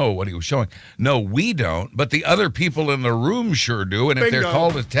don't know what he was showing. No, we don't, but the other people in the room sure do. And if they're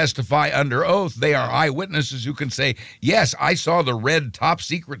called to testify under oath, they are eyewitnesses who can say, yes, I saw the red top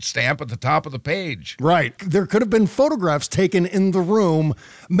secret stamp at the top of the page. Right. There could have been photographs taken in the room,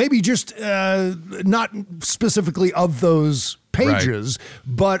 maybe just not specifically of those pages,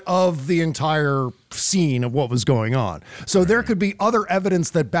 but of the entire scene of what was going on. So there could be other evidence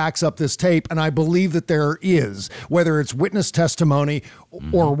that backs up this tape, and I believe that there is, whether it's witness testimony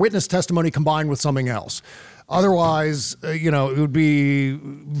or witness testimony combined with something else. Otherwise, it would be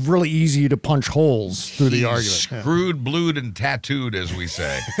really easy to punch holes through the argument. Screwed, blued, and tattooed, as we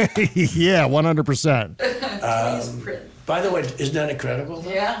say. Yeah, 100%. By the way, isn't that incredible?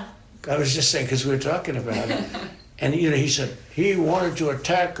 Yeah. I was just saying, because we were talking about it. And he said he wanted to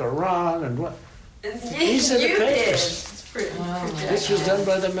attack Iran and what? These are the papers. This was done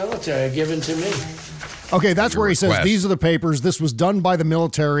by the military, given to me. Okay, that's where he says these are the papers. This was done by the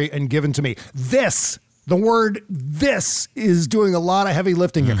military and given to me. The word "this" is doing a lot of heavy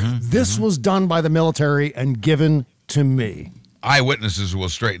lifting here. This was done by the military and given to me. Eyewitnesses will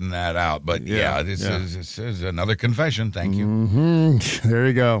straighten that out, but this is another confession. Thank you. There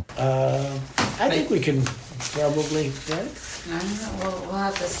you go. I think we can probably, right? I don't know. We'll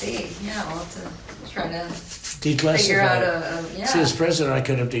have to see. Yeah, we'll have to try to declassify. Figure out See, as president, I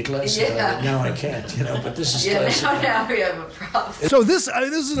could have declassified it. Now I can't, but this is classified. Now we have a problem. So this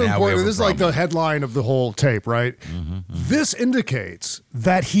is important. This is like the headline of the whole tape, right? This indicates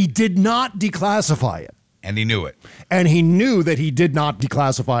that he did not declassify it. And he knew it. And he knew that he did not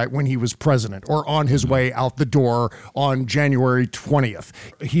declassify it when he was president or on his way out the door on January 20th.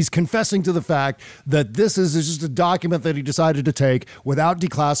 He's confessing to the fact that this is just a document that he decided to take without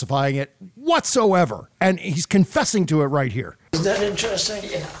declassifying it whatsoever. And he's confessing to it right here. Isn't that interesting?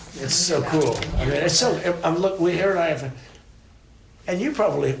 Yeah. It's so cool. I mean, it's so, we hear it, and you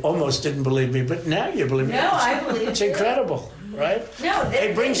probably almost didn't believe me, but now you believe me. No, I believe it's incredible. Right? No,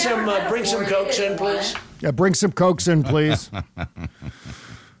 hey, bring some Cokes in, please. Yeah, bring some Cokes in, please.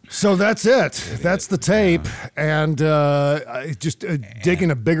 So that's it. That's the tape. And just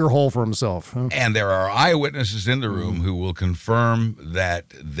digging a bigger hole for himself. Huh? And there are eyewitnesses in the room who will confirm that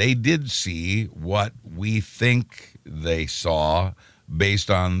they did see what we think they saw based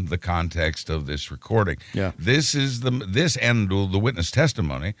on the context of this recording. Yeah. This and the witness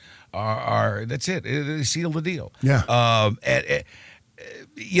testimony are that's it. They seal the deal. Yeah.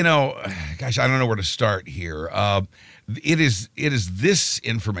 Gosh, I don't know where to start here. It is this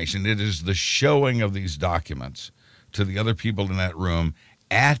information. It is the showing of these documents to the other people in that room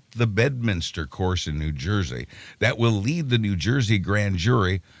at the Bedminster course in New Jersey that will lead the New Jersey grand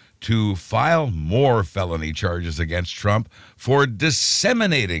jury to file more felony charges against Trump for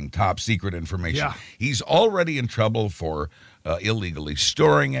disseminating top secret information. Yeah. He's already in trouble for illegally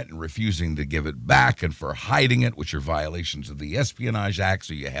storing it and refusing to give it back, and for hiding it, which are violations of the Espionage Act.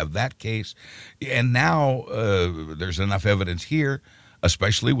 So you have that case. And now there's enough evidence here,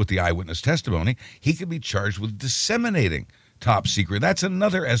 especially with the eyewitness testimony, he could be charged with disseminating top secret. That's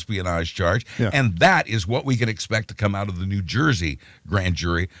another espionage charge. Yeah. And that is what we can expect to come out of the New Jersey grand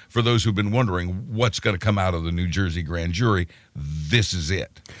jury. For those who've been wondering what's going to come out of the New Jersey grand jury, this is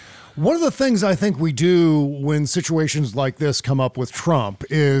it. One of the things I think we do when situations like this come up with Trump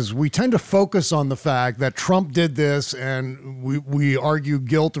is we tend to focus on the fact that Trump did this, and we argue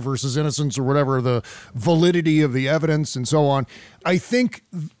guilt versus innocence or whatever, the validity of the evidence and so on. I think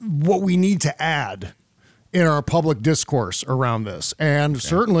what we need to add in our public discourse around this, and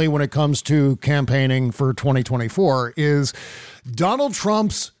certainly when it comes to campaigning for 2024, is Donald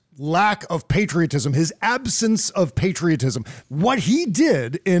Trump's lack of patriotism, his absence of patriotism. What he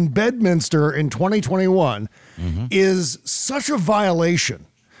did in Bedminster in 2021 is such a violation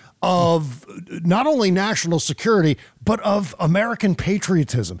of not only national security, but of American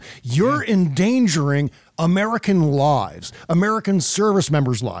patriotism. You're endangering American lives, American service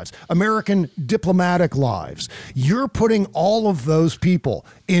members' lives, American diplomatic lives. You're putting all of those people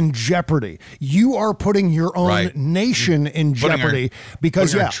in jeopardy. You are putting your own nation in jeopardy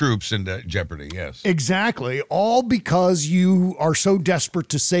because our troops into jeopardy. Yes, exactly. All because you are so desperate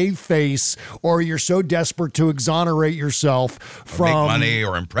to save face, or you're so desperate to exonerate yourself from make money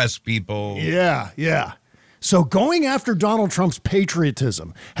or impress people. Yeah. So going after Donald Trump's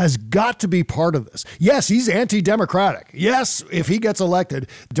patriotism has got to be part of this. Yes, he's anti-democratic. Yes, if he gets elected,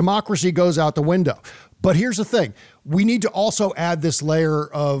 democracy goes out the window. But here's the thing. We need to also add this layer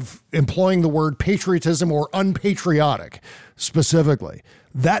of employing the word patriotism or unpatriotic specifically.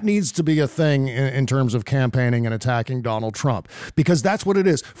 That needs to be a thing in terms of campaigning and attacking Donald Trump, because that's what it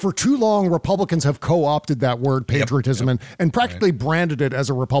is. For too long, Republicans have co-opted that word patriotism and practically branded it as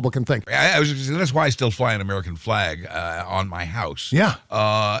a Republican thing. That's why I still fly an American flag on my house. Yeah.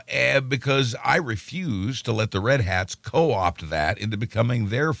 Because I refuse to let the Red Hats co-opt that into becoming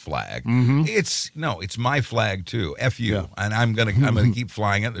their flag. Mm-hmm. It's my flag too. F you. And I'm gonna keep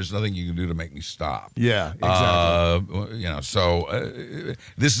flying it. There's nothing you can do to make me stop. Yeah, exactly.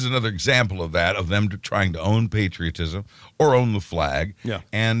 This is another example of that, of them trying to own patriotism or own the flag. Yeah.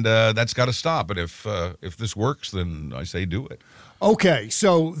 And that's got to stop. And if this works, then I say do it. Okay,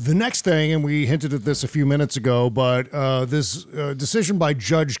 so the next thing, and we hinted at this a few minutes ago, but this decision by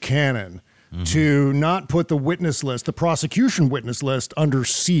Judge Cannon to not put the witness list, the prosecution witness list, under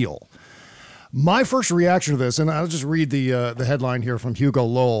seal. My first reaction to this, and I'll just read the headline here from Hugo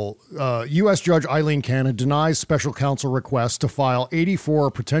Lowell. U.S. Judge Eileen Cannon denies special counsel request to file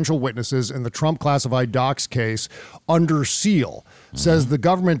 84 potential witnesses in the Trump classified docs case under seal. Says the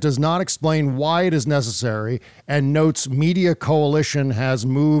government does not explain why it is necessary, and notes media coalition has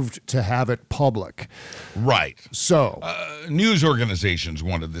moved to have it public. Right. So news organizations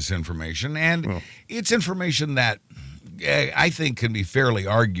wanted this information, and it's information that I think can be fairly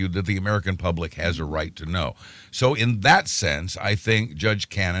argued that the American public has a right to know. So in that sense, I think Judge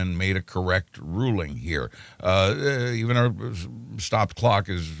Cannon made a correct ruling here. Even our stopped clock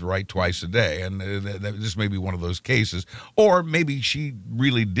is right twice a day, and this may be one of those cases. Or maybe she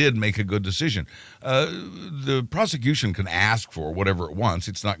really did make a good decision. The prosecution can ask for whatever it wants.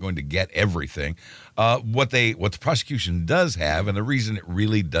 It's not going to get everything. What the prosecution does have, and the reason it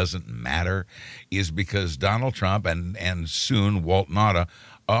really doesn't matter, is because Donald Trump and soon Walt Nauta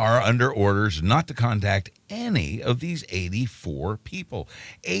are under orders not to contact any of these 84 people.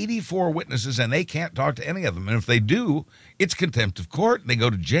 84 witnesses, and they can't talk to any of them. And if they do, it's contempt of court, and they go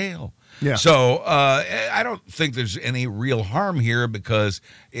to jail. Yeah. So I don't think there's any real harm here, because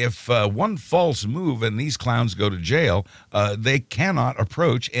if one false move and these clowns go to jail, they cannot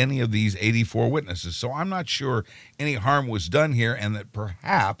approach any of these 84 witnesses. So I'm not sure any harm was done here, and that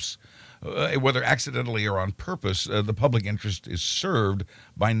perhaps, whether accidentally or on purpose, the public interest is served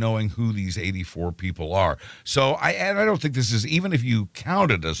by knowing who these 84 people are. So I don't think this is, even if you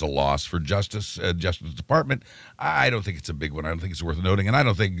count it as a loss for Justice Department, I don't think it's a big one. I don't think it's worth noting, and I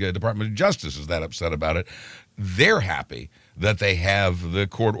don't think Department of Justice is that upset about it. They're happy that they have the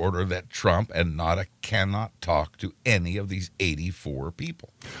court order that Trump and Nauta cannot talk to any of these 84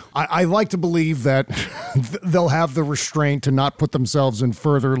 people. I like to believe that they'll have the restraint to not put themselves in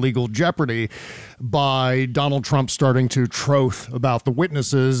further legal jeopardy by Donald Trump starting to troth about the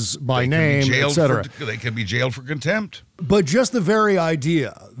witnesses by name, etc. They could be jailed for contempt. But just the very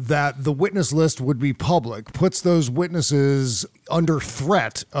idea that the witness list would be public puts those witnesses under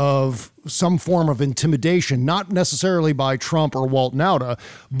threat of some form of intimidation, not necessarily by Trump or Walt Nauta,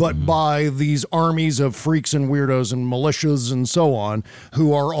 but by these armies of freaks and weirdos and militias and so on,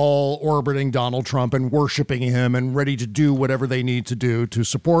 who are all orbiting Donald Trump and worshiping him and ready to do whatever they need to do to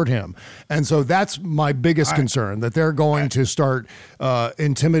support him. And so that's my biggest concern, that they're going to start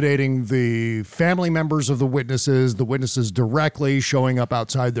intimidating the family members of the witnesses directly, showing up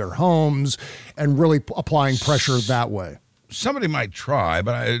outside their homes and really applying pressure that way. Somebody might try,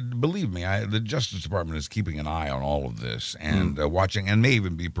 but believe me, the Justice Department is keeping an eye on all of this and watching, and may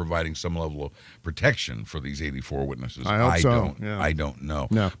even be providing some level of protection for these 84 witnesses. I don't know.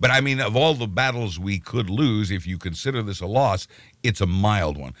 No. But I mean, of all the battles we could lose, if you consider this a loss, it's a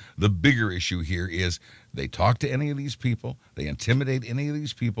mild one. The bigger issue here is they talk to any of these people, they intimidate any of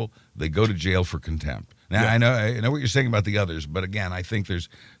these people, they go to jail for contempt. Now, I know what you're saying about the others, but again, I think there's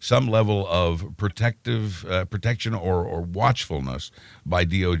some level of protection or watchfulness by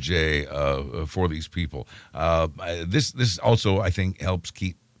DOJ for these people. This also, I think, helps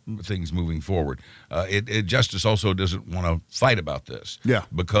keep things moving forward. Justice also doesn't want to fight about this,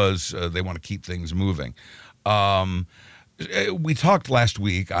 because they want to keep things moving. We talked last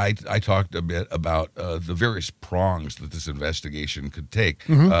week, I talked a bit about the various prongs that this investigation could take.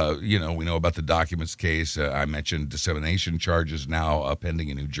 We know about the documents case. I mentioned dissemination charges now pending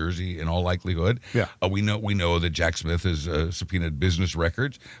in New Jersey in all likelihood. We know that Jack Smith has subpoenaed business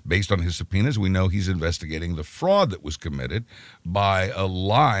records. Based on his subpoenas, we know he's investigating the fraud that was committed by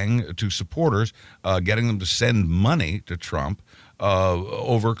lying to supporters, getting them to send money to Trump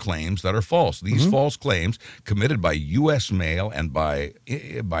over claims that are false. These false claims committed by U.S. mail and by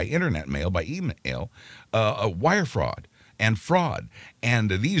internet mail, by email, wire fraud and fraud.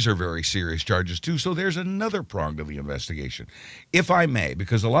 And these are very serious charges, too. So there's another prong to the investigation, if I may,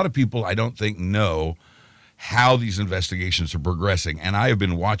 because a lot of people, I don't think, know how these investigations are progressing. And I have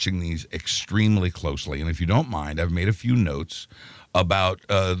been watching these extremely closely. And if you don't mind, I've made a few notes about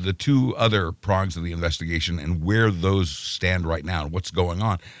the two other prongs of the investigation and where those stand right now and what's going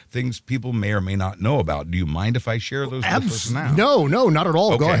on. Things people may or may not know about. Do you mind if I share those with us now? No, not at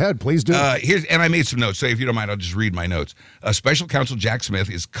all. Okay. Go ahead. Please do. And I made some notes. So if you don't mind, I'll just read my notes. Special Counsel Jack Smith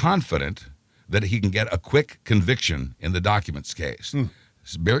is confident that he can get a quick conviction in the documents case.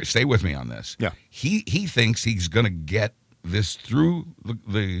 Stay with me on this. Yeah. He thinks he's going to get this through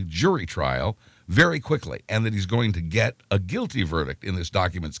the jury trial very quickly, and that he's going to get a guilty verdict in this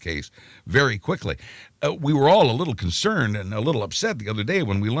documents case very quickly. We were all a little concerned and a little upset the other day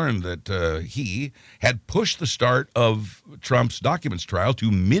when we learned that he had pushed the start of Trump's documents trial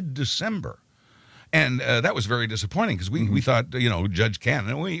to mid-December. And that was very disappointing because we thought, Judge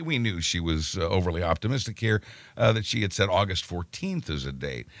Cannon, we knew she was overly optimistic here, that she had said August 14th as a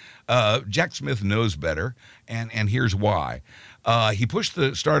date. Jack Smith knows better, and here's why. He pushed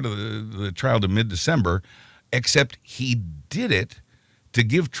the start of the trial to mid-December, except he did it to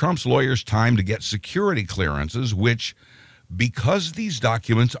give Trump's lawyers time to get security clearances, which, because these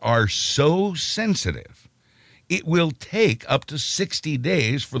documents are so sensitive, it will take up to 60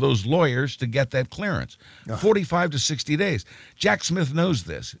 days for those lawyers to get that clearance. 45 to 60 days. Jack Smith knows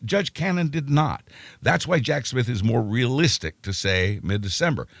this. Judge Cannon did not. That's why Jack Smith is more realistic to say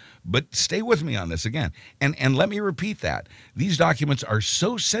mid-December. But stay with me on this again. And let me repeat that. These documents are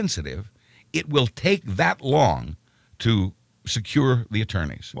so sensitive, it will take that long to secure the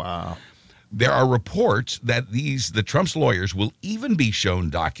attorneys. Wow. There are reports that the Trump's lawyers will even be shown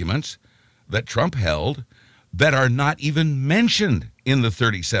documents that Trump held that are not even mentioned in the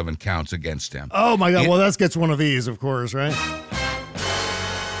 37 counts against him. Oh, my God. Well, that gets one of these, of course, right?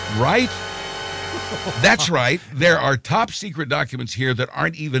 Right? That's right. There are top secret documents here that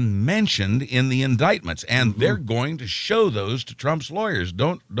aren't even mentioned in the indictments, and they're going to show those to Trump's lawyers.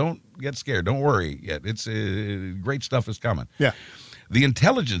 Don't get scared. Don't worry yet. It's great stuff is coming. Yeah. The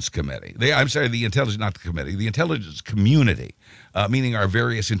Intelligence Committee, the Intelligence Community, meaning our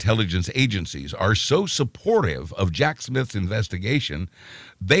various intelligence agencies, are so supportive of Jack Smith's investigation,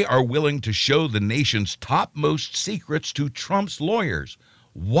 they are willing to show the nation's topmost secrets to Trump's lawyers.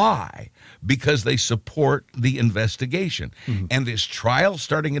 Why? Because they support the investigation. And this trial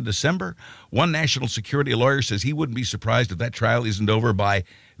starting in December, one national security lawyer says he wouldn't be surprised if that trial isn't over by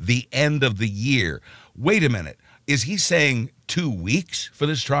the end of the year. Wait a minute. Is he saying 2 weeks for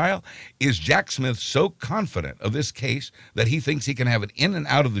this trial? Is Jack Smith so confident of this case that he thinks he can have it in and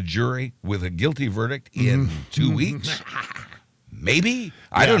out of the jury with a guilty verdict in 2 weeks? Maybe.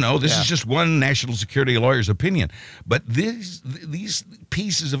 I don't know. This is just one national security lawyer's opinion. But these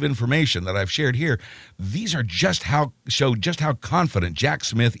pieces of information that I've shared here, these are show just how confident Jack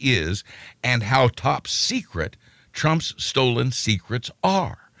Smith is and how top secret Trump's stolen secrets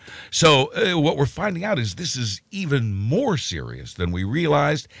are. So what we're finding out is this is even more serious than we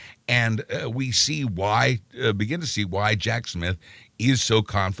realized, and we begin to see why Jack Smith is so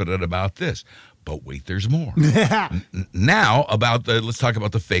confident about this. But wait, there's more. Now let's talk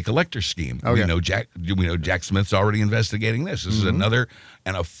about the fake elector scheme. Okay. We know Jack Smith's already investigating this. This is another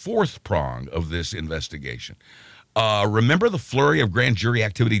and a fourth prong of this investigation. Remember the flurry of grand jury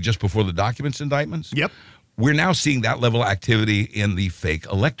activity just before the documents indictments? Yep. We're now seeing that level of activity in the fake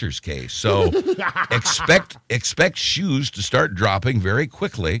electors case. So expect shoes to start dropping very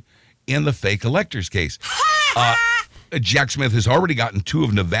quickly in the fake electors case. Jack Smith has already gotten 2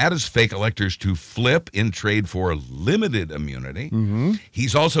 of Nevada's fake electors to flip in trade for limited immunity.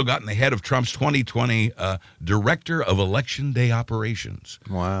 He's also gotten the head of Trump's 2020 Director of Election Day Operations.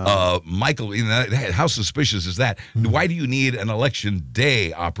 Wow. Michael, how suspicious is that? Why do you need an Election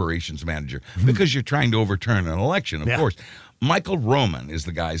Day operations manager? Because you're trying to overturn an election, of course. Michael Roman is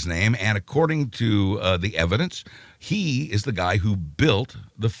the guy's name, and according to the evidence, he is the guy who built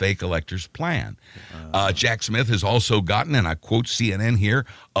the fake electors plan. Jack Smith has also gotten, and I quote CNN here,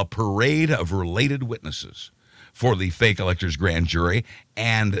 a parade of related witnesses for the fake electors grand jury,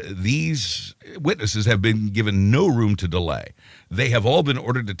 and these witnesses have been given no room to delay. They have all been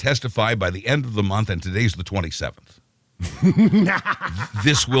ordered to testify by the end of the month, and today's the 27th.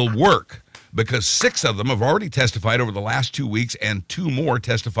 This will work, because 6 of them have already testified over the last 2 weeks, and 2 more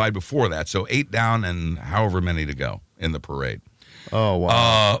testified before that. So 8 down and however many to go in the parade. Oh,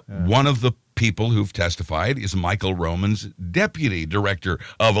 wow. One of the people who've testified is Michael Roman's Deputy Director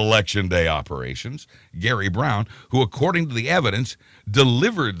of Election Day Operations, Gary Brown, who, according to the evidence,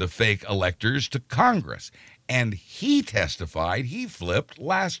 delivered the fake electors to Congress. And he testified, he flipped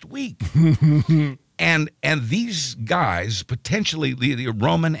last week. And these guys, potentially, the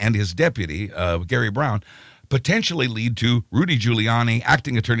Roman and his deputy, Gary Brown, potentially lead to Rudy Giuliani,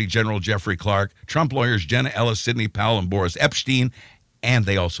 acting Attorney General Jeffrey Clark, Trump lawyers Jenna Ellis, Sidney Powell, and Boris Epstein, and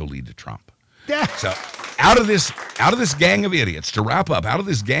they also lead to Trump. So out of this gang of idiots, to wrap up, out of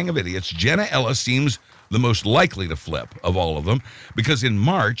this gang of idiots, Jenna Ellis seems the most likely to flip of all of them, because in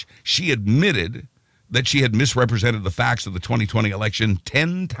March, she admitted that she had misrepresented the facts of the 2020 election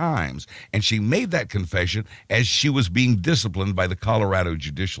 10 times, and she made that confession as she was being disciplined by the Colorado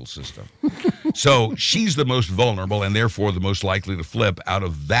judicial system. So she's the most vulnerable and therefore the most likely to flip out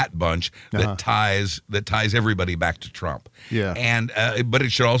of that bunch that ties everybody back to Trump. Yeah. And but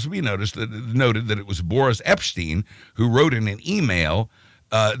it should also be noted that it was Boris Epstein who wrote in an email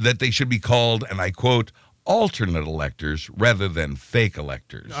that they should be called, and I quote, alternate electors rather than fake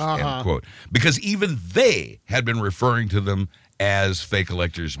electors, end quote. Because even they had been referring to them as fake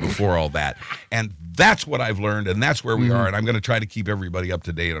electors before all that. And that's what I've learned, and that's where we are, and I'm going to try to keep everybody up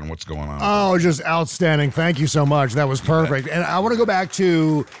to date on what's going on. Oh, just outstanding. Thank you so much. That was perfect. And I want to go back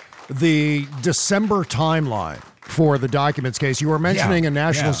to the December timeline for the documents case. You were mentioning a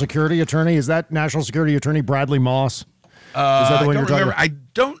national security attorney. Is that National Security Attorney Bradley Moss? Is that the one you're talking about? I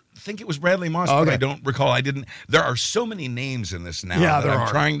don't think it was Bradley Moss, but I don't recall. There are so many names in this now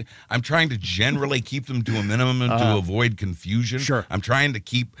that I'm trying to generally keep them to a minimum and to avoid confusion. Sure. I'm trying to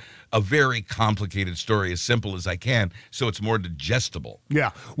keep a very complicated story as simple as I can so it's more digestible.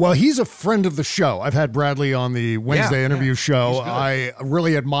 Yeah. Well, he's a friend of the show. I've had Bradley on the Wednesday interview show. I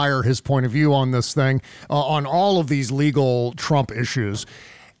really admire his point of view on this thing, on all of these legal Trump issues.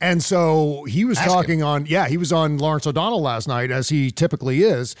 And so he was he was on Lawrence O'Donnell last night, as he typically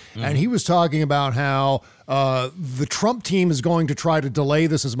is, and he was talking about how the Trump team is going to try to delay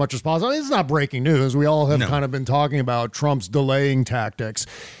this as much as possible. It's not breaking news. We all have kind of been talking about Trump's delaying tactics.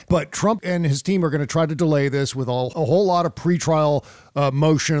 But Trump and his team are going to try to delay this with a whole lot of pretrial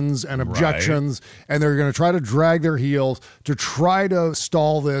motions and objections, and they're going to try to drag their heels to try to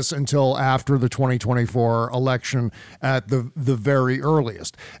stall this until after the 2024 election at the very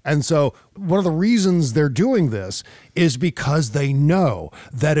earliest. And so one of the reasons they're doing this is because they know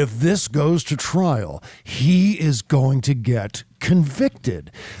that if this goes to trial, he is going to get convicted.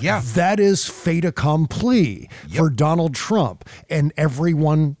 Yeah. That is fait accompli for Donald Trump, and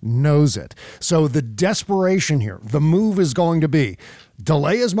everyone knows it. So the desperation here, the move is going to be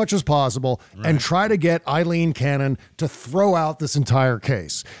delay as much as possible and try to get Eileen Cannon to throw out this entire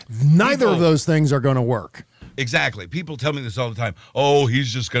case. Neither of those things are going to work. Exactly. People tell me this all the time. Oh,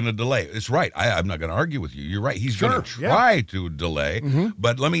 he's just going to delay. It's right. I'm not going to argue with you. You're right. He's going to try to delay.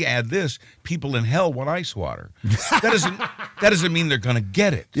 But let me add this. People in hell want ice water. That doesn't mean they're going to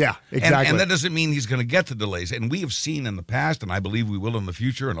get it. Yeah, exactly. And that doesn't mean he's going to get the delays. And we have seen in the past, and I believe we will in the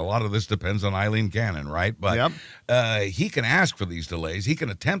future, and a lot of this depends on Eileen Cannon, right? But he can ask for these delays. He can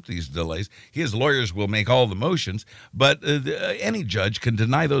attempt these delays. His lawyers will make all the motions, but any judge can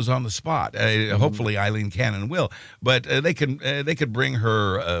deny those on the spot. Hopefully Eileen Cannon will, but they could bring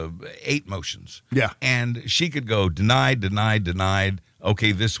her 8 motions. Yeah. And she could go denied.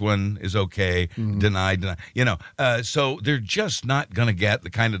 Okay, this one is okay. Denied. So they're just not going to get the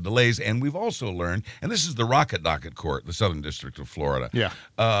kind of delays. And we've also learned, and this is the Rocket Docket Court, the Southern District of Florida. Yeah.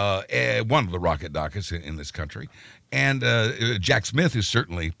 One of the rocket dockets in this country. And Jack Smith is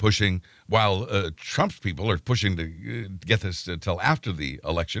certainly pushing, while Trump's people are pushing to get this until after the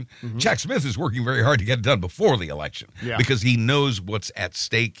election. Jack Smith is working very hard to get it done before the election because he knows what's at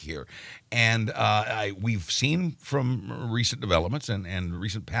stake here. And we've seen from recent developments and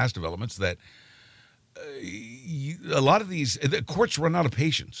recent past developments that a lot of the courts run out of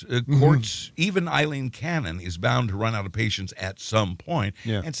patience. Courts, even Eileen Cannon is bound to run out of patience at some point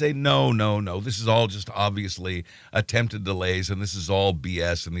and say, no, this is all just obviously attempted delays, and this is all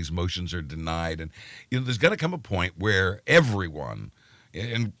BS, and these motions are denied. And there's going to come a point where everyone,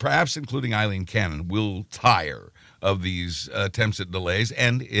 and perhaps including Eileen Cannon, will tire of these attempts at delays,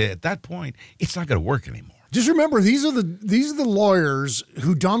 and at that point, it's not going to work anymore. Just remember, these are the lawyers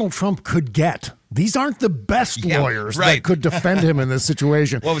who Donald Trump could get. These aren't the best lawyers that could defend him in this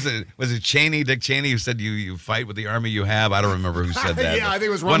situation. What was it? Was it Cheney, Dick Cheney, who said you fight with the army you have? I don't remember who said that. I think it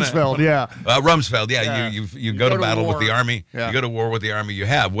was Rumsfeld. Rumsfeld. You go to battle with the army. Yeah. You go to war with the army you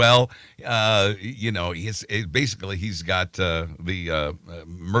have. Well, basically he's got the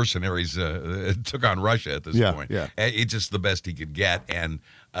mercenaries took on Russia at this point. Yeah. It's just the best he could get, and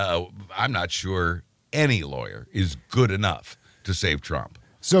I'm not sure any lawyer is good enough to save Trump.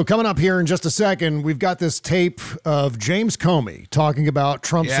 So coming up here in just a second, we've got this tape of James Comey talking about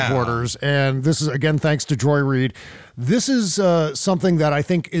Trump supporters. And this is, again, thanks to Joy Reid. This is something that I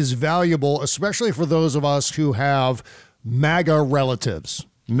think is valuable, especially for those of us who have MAGA relatives.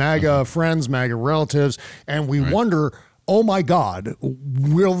 MAGA friends, MAGA relatives, and we wonder, oh my God,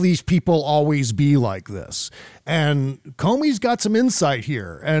 will these people always be like this? And Comey's got some insight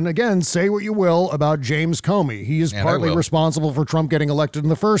here. And again, say what you will about James Comey. He is partly responsible for Trump getting elected in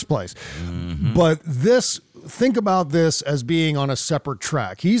the first place. But think about this as being on a separate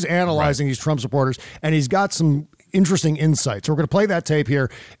track. He's analyzing these Trump supporters, and he's got some interesting insights. So we're going to play that tape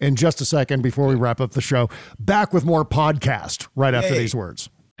here in just a second before we wrap up the show. Back with more podcast right after these words.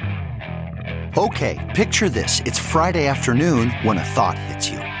 Okay, picture this. It's Friday afternoon when a thought hits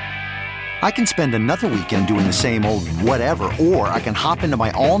you. I can spend another weekend doing the same old whatever, or I can hop into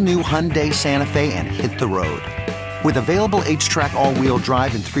my all-new Hyundai Santa Fe and hit the road. With available H-Track all-wheel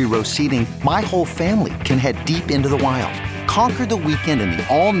drive and 3-row seating, my whole family can head deep into the wild. Conquer the weekend in the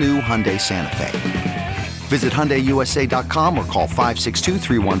all-new Hyundai Santa Fe. Visit HyundaiUSA.com or call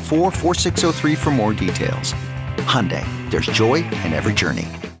 562-314-4603 for more details. Hyundai, there's joy in every journey.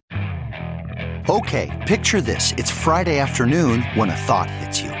 Okay, picture this. It's Friday afternoon when a thought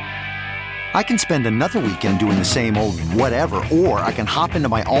hits you. I can spend another weekend doing the same old whatever, or I can hop into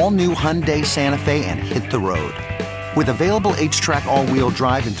my all-new Hyundai Santa Fe and hit the road. With available H-Track all-wheel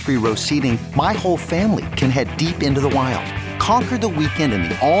drive and 3-row seating, my whole family can head deep into the wild. Conquer the weekend in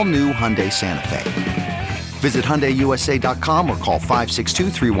the all-new Hyundai Santa Fe. Visit HyundaiUSA.com or call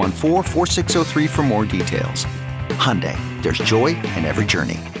 562-314-4603 for more details. Hyundai, there's joy in every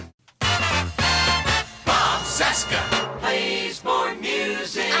journey. Bob Seska plays more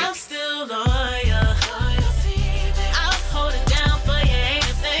music. I'm still loyal. I'll hold it down for you, ain't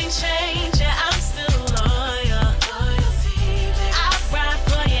a thing change. Yeah, I'm still loyal. I'll ride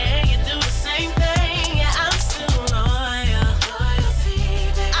for you and you do the same thing. Yeah, I'm still loyal.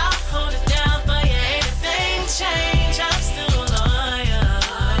 I'll hold it down for you, ain't a thing change. I'm still loyal.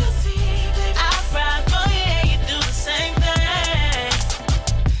 I'll ride for you and you do the same thing.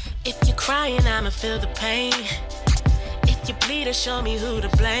 If you're crying, I'ma feel the pain. If you bleed, or show me who to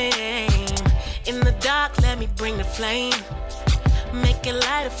blame. In the dark, let me bring the flame. Make it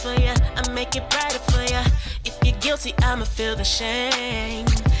lighter for you, I make it brighter for you. If you're guilty, I'ma feel the shame.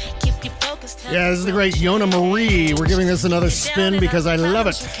 Keep you focused. Yeah, this is the great Yona Marie. We're giving this another spin because I love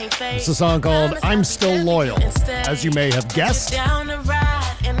it. It's a song called I'm Still Loyal, as you may have guessed. Yeah,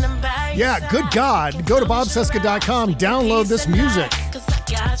 good God. Go to bobseska.com, download this music.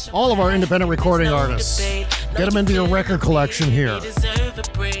 All of our independent recording artists. Get them into your record collection here.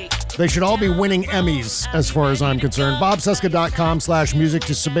 They should all be winning Emmys, as far as I'm concerned. bobseska.com/music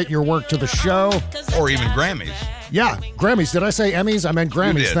to submit your work to the show. Or even Grammys. Yeah, Grammys. Did I say Emmys? I meant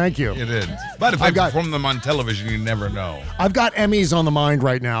Grammys. Thank you. You did. But if I perform them on television, you never know. I've got Emmys on the mind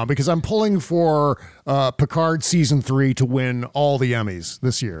right now because I'm pulling for Picard Season 3 to win all the Emmys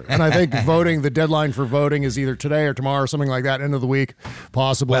this year. And I think the deadline for voting is either today or tomorrow, something like that, end of the week,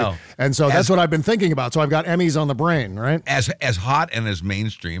 possibly. Well, and so that's what I've been thinking about. So I've got Emmys on the brain, right? As hot and as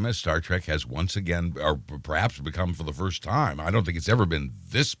mainstream as Star Trek has once again, or perhaps become for the first time, I don't think it's ever been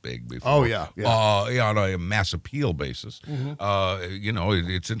this big before. Oh, yeah. On a mass appeal basis.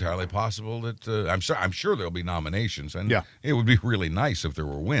 It's entirely possible that I'm sure there'll be nominations, and it would be really nice if there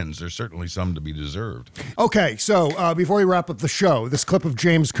were wins. There's certainly some to be deserved. Okay, so before we wrap up the show, this clip of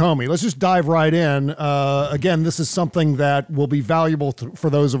James Comey, let's just dive right in. Again, this is something that will be valuable for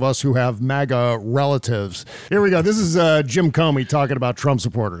those of us who have MAGA relatives. Here we go. This is Jim Comey talking about Trump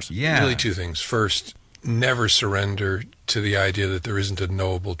supporters. Yeah. Really two things. First, never surrender to the idea that there isn't a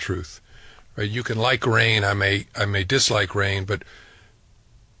knowable truth. Right? You can like rain. I may dislike rain, but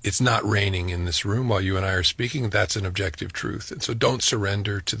it's not raining in this room while you and I are speaking. That's an objective truth. And so don't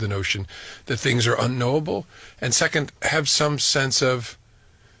surrender to the notion that things are unknowable. And second, have some sense of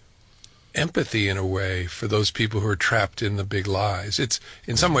empathy in a way for those people who are trapped in the big lies. It's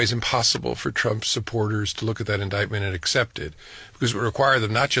in some ways impossible for Trump supporters to look at that indictment and accept it, because it would require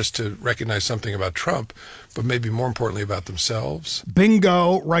them not just to recognize something about Trump, but maybe more importantly about themselves.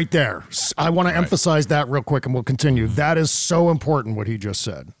 Bingo, right there. I want to emphasize that real quick, and we'll continue. That is so important, what he just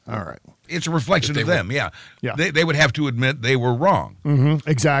said. All right. It's a reflection of them, yeah. They would have to admit they were wrong. Mm-hmm.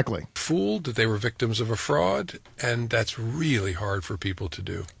 Exactly. Fooled that they were victims of a fraud, and that's really hard for people to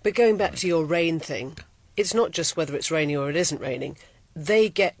do. But going back to your rain thing, it's not just whether it's raining or it isn't raining. They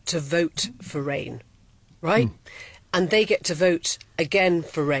get to vote for rain, right? And they get to vote again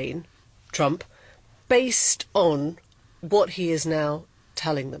for rain, Trump, based on what he is now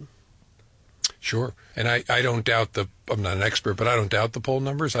telling them. Sure. And I don't doubt I'm not an expert, but I don't doubt the poll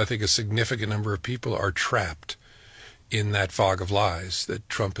numbers. I think a significant number of people are trapped in that fog of lies that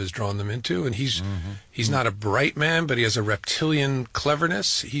Trump has drawn them into. And he's not a bright man, but he has a reptilian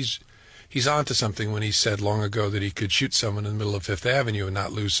cleverness. He's he's onto something when he said long ago that he could shoot someone in the middle of Fifth Avenue and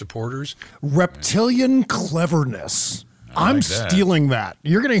not lose supporters. Reptilian cleverness. I'm stealing that.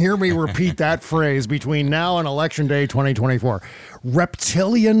 You're going to hear me repeat that phrase between now and Election Day 2024.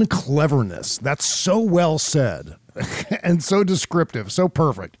 Reptilian cleverness. That's so well said and so descriptive, so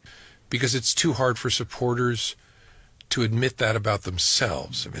perfect. Because it's too hard for supporters to admit that about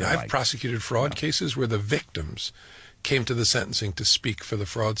themselves. I mean, I've prosecuted fraud cases where the victims came to the sentencing to speak for the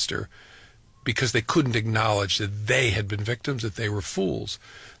fraudster because they couldn't acknowledge that they had been victims, that they were fools.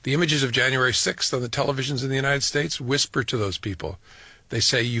 The images of January 6th on the televisions in the United States whisper to those people. They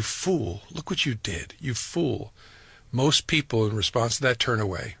say, "You fool, look what you did, you fool." Most people in response to that turn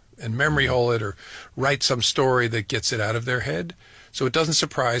away and memory hole it or write some story that gets it out of their head. So it doesn't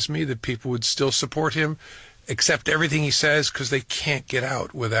surprise me that people would still support him, accept everything he says, because they can't get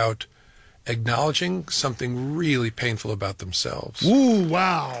out without acknowledging something really painful about themselves. Ooh,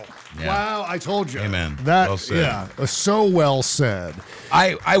 wow. Yeah. Wow, I told you. Amen. That, well said. Yeah, so well said.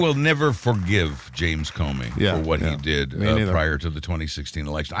 I will never forgive James Comey for what he did prior to the 2016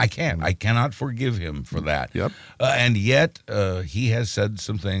 election. I cannot forgive him for that. Yep. And yet, he has said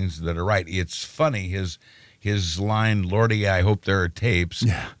some things that are right. It's funny, his line, "Lordy, I hope there are tapes,"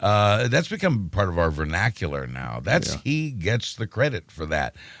 that's become part of our vernacular now. He gets the credit for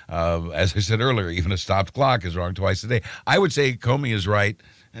that. As I said earlier, even a stopped clock is wrong twice a day. I would say Comey is right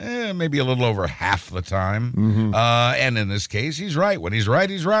maybe a little over half the time. Mm-hmm. And in this case, he's right. When he's right,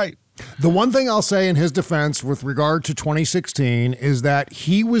 he's right. The one thing I'll say in his defense with regard to 2016 is that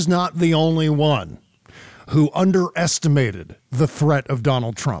he was not the only one who underestimated the threat of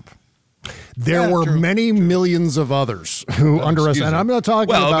Donald Trump. There were many millions of others who underestimated. And I'm not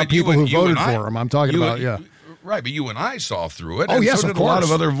talking about people who voted for him. I'm talking about, Right, but you and I saw through it. Oh, and yes, so did of course. a lot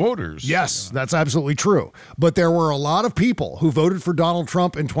of other voters. Yes, that's absolutely true. But there were a lot of people who voted for Donald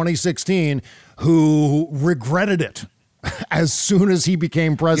Trump in 2016 who regretted it as soon as he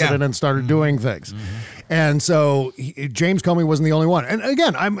became president and started doing things. Mm-hmm. And so James Comey wasn't the only one. And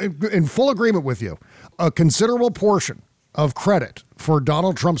again, I'm in full agreement with you. A considerable portion of credit for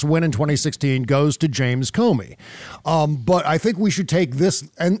Donald Trump's win in 2016 goes to James Comey. But I think we should take this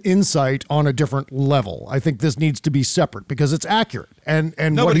insight on a different level. I think this needs to be separate because it's accurate. And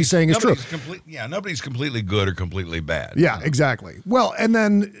what he's saying is true. Nobody's completely good or completely bad. Yeah, exactly. Well, and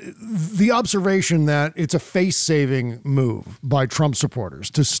then the observation that it's a face-saving move by Trump supporters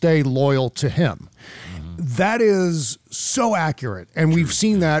to stay loyal to him. That is so accurate. And we've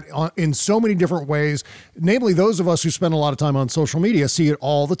seen that in so many different ways. Namely, those of us who spend a lot of time on social media see it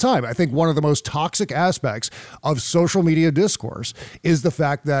all the time. I think one of the most toxic aspects of social media discourse is the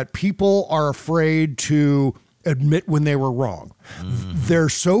fact that people are afraid to admit when they were wrong. They're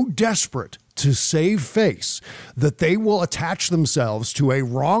so desperate to save face that they will attach themselves to a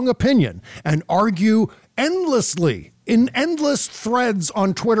wrong opinion and argue endlessly in endless threads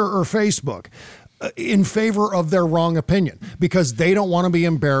on Twitter or Facebook in favor of their wrong opinion because they don't want to be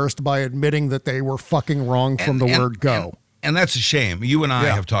embarrassed by admitting that they were fucking wrong from the word go. And that's a shame. You and I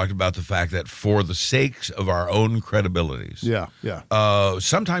have talked about the fact that for the sakes of our own credibilities,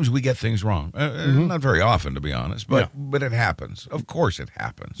 sometimes we get things wrong. Not very often, to be honest, but it happens. Of course it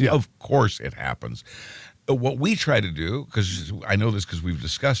happens. Yeah. Of course it happens. What we try to do, because I know this because we've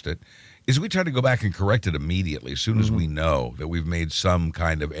discussed it, is we try to go back and correct it immediately as soon as we know that we've made some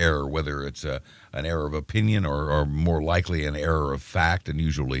kind of error, whether it's an error of opinion or more likely an error of fact, and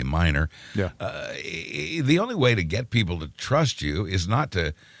usually minor. Yeah. The only way to get people to trust you is not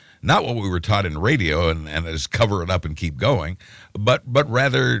what we were taught in radio and just cover it up and keep going, but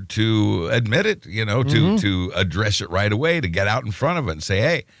rather to admit it, to address it right away, to get out in front of it and say,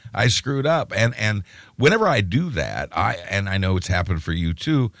 hey, I screwed up. And whenever I do that, I know it's happened for you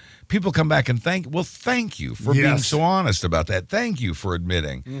too, people come back and thank you for being so honest about that. Thank you for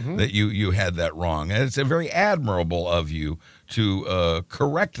admitting that you had that wrong. And it's a very admirable of you to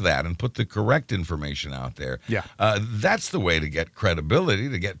correct that and put the correct information out there. Yeah. That's the way to get credibility,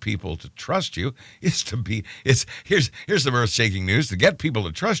 to get people to trust you, here's the earth-shaking news, to get people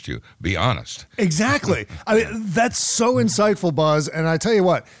to trust you, be honest. Exactly. I mean, that's so insightful, Buzz. And I tell you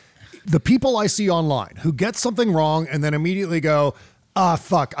what, the people I see online who get something wrong and then immediately go,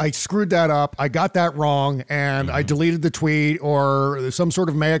 fuck, I screwed that up. I got that wrong, and I deleted the tweet, or some sort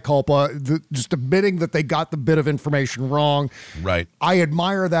of mea culpa, just admitting that they got the bit of information wrong. Right. I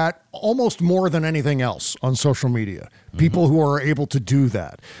admire that almost more than anything else on social media. People who are able to do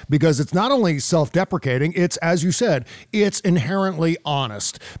that, because it's not only self-deprecating, it's, as you said, it's inherently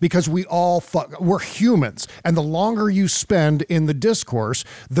honest, because we're humans. And the longer you spend in the discourse,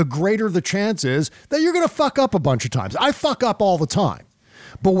 the greater the chance is that you're going to fuck up a bunch of times. I fuck up all the time.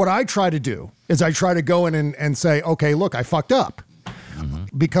 But what I try to do is I try to go in and say, okay, look, I fucked up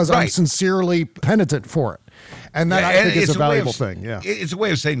because I'm sincerely penitent for it. And that I think is a valuable thing. Yeah. It's a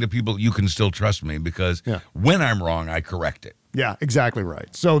way of saying to people, you can still trust me because when I'm wrong, I correct it. Yeah, exactly right.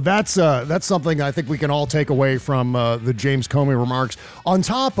 So that's something I think we can all take away from the James Comey remarks. On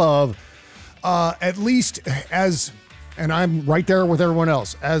top of, at least as, and I'm right there with everyone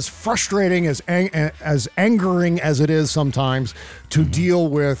else, as frustrating, as angering as it is sometimes to deal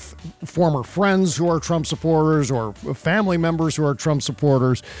with former friends who are Trump supporters or family members who are Trump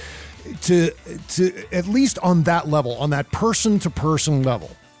supporters, to at least on that level, on that person-to-person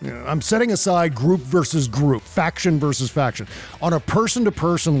level. I'm setting aside group versus group, faction versus faction. On a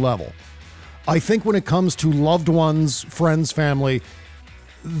person-to-person level, I think when it comes to loved ones, friends, family,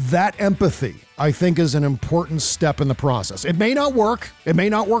 that empathy, I think, is an important step in the process. It may not work. It may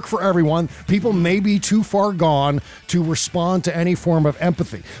not work for everyone. People may be too far gone to respond to any form of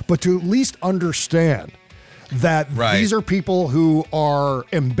empathy, but to at least understand that these are people who are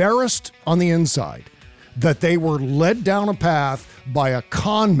embarrassed on the inside, that they were led down a path by a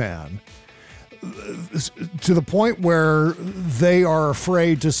con man to the point where they are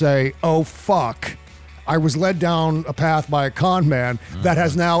afraid to say, oh, fuck, I was led down a path by a con man that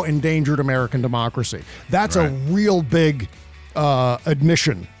has now endangered American democracy. That's a real big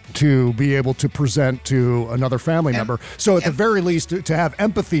admission to be able to present to another family member. So at the very least, to have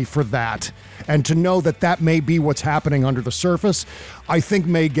empathy for that and to know that that may be what's happening under the surface, I think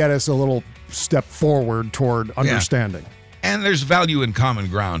may get us a little step forward toward understanding. And there's value in common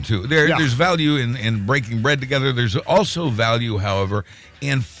ground, too. There's value in breaking bread together. There's also value, however,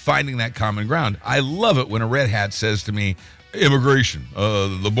 in finding that common ground. I love it when a red hat says to me, immigration,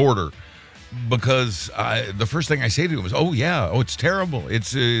 the border, because the first thing I say to him is, it's terrible.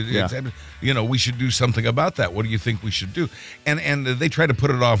 It's we should do something about that. What do you think we should do? And they try to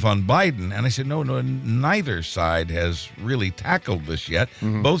put it off on Biden. And I said, no, neither side has really tackled this yet.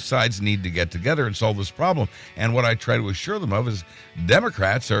 Both sides need to get together and solve this problem. And what I try to assure them of is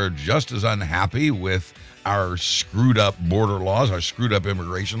Democrats are just as unhappy with our screwed up border laws, our screwed up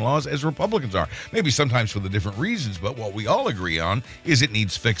immigration laws as Republicans are. Maybe sometimes for the different reasons, but what we all agree on is it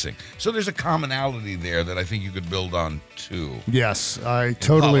needs fixing. So there's a commonality there that I think you could build on too. Yes, I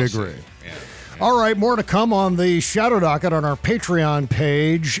totally agree. Yeah. All right, more to come on the Shadow Docket on our Patreon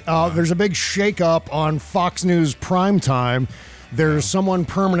page. There's a big shakeup on Fox News Primetime. There's someone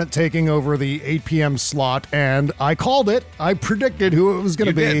permanent taking over the 8 p.m. slot, and I called it. I predicted who it was going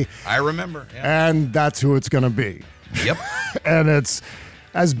to be. Did. I remember. Yeah. And that's who it's going to be. Yep. And it's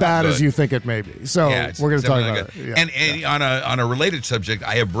as bad as you think it may be. So we're going to talk about it. Yeah. And on a related subject,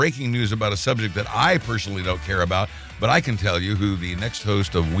 I have breaking news about a subject that I personally don't care about, but I can tell you who the next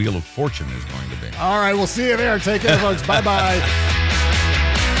host of Wheel of Fortune is going to be. All right, we'll see you there. Take care, folks. Bye-bye.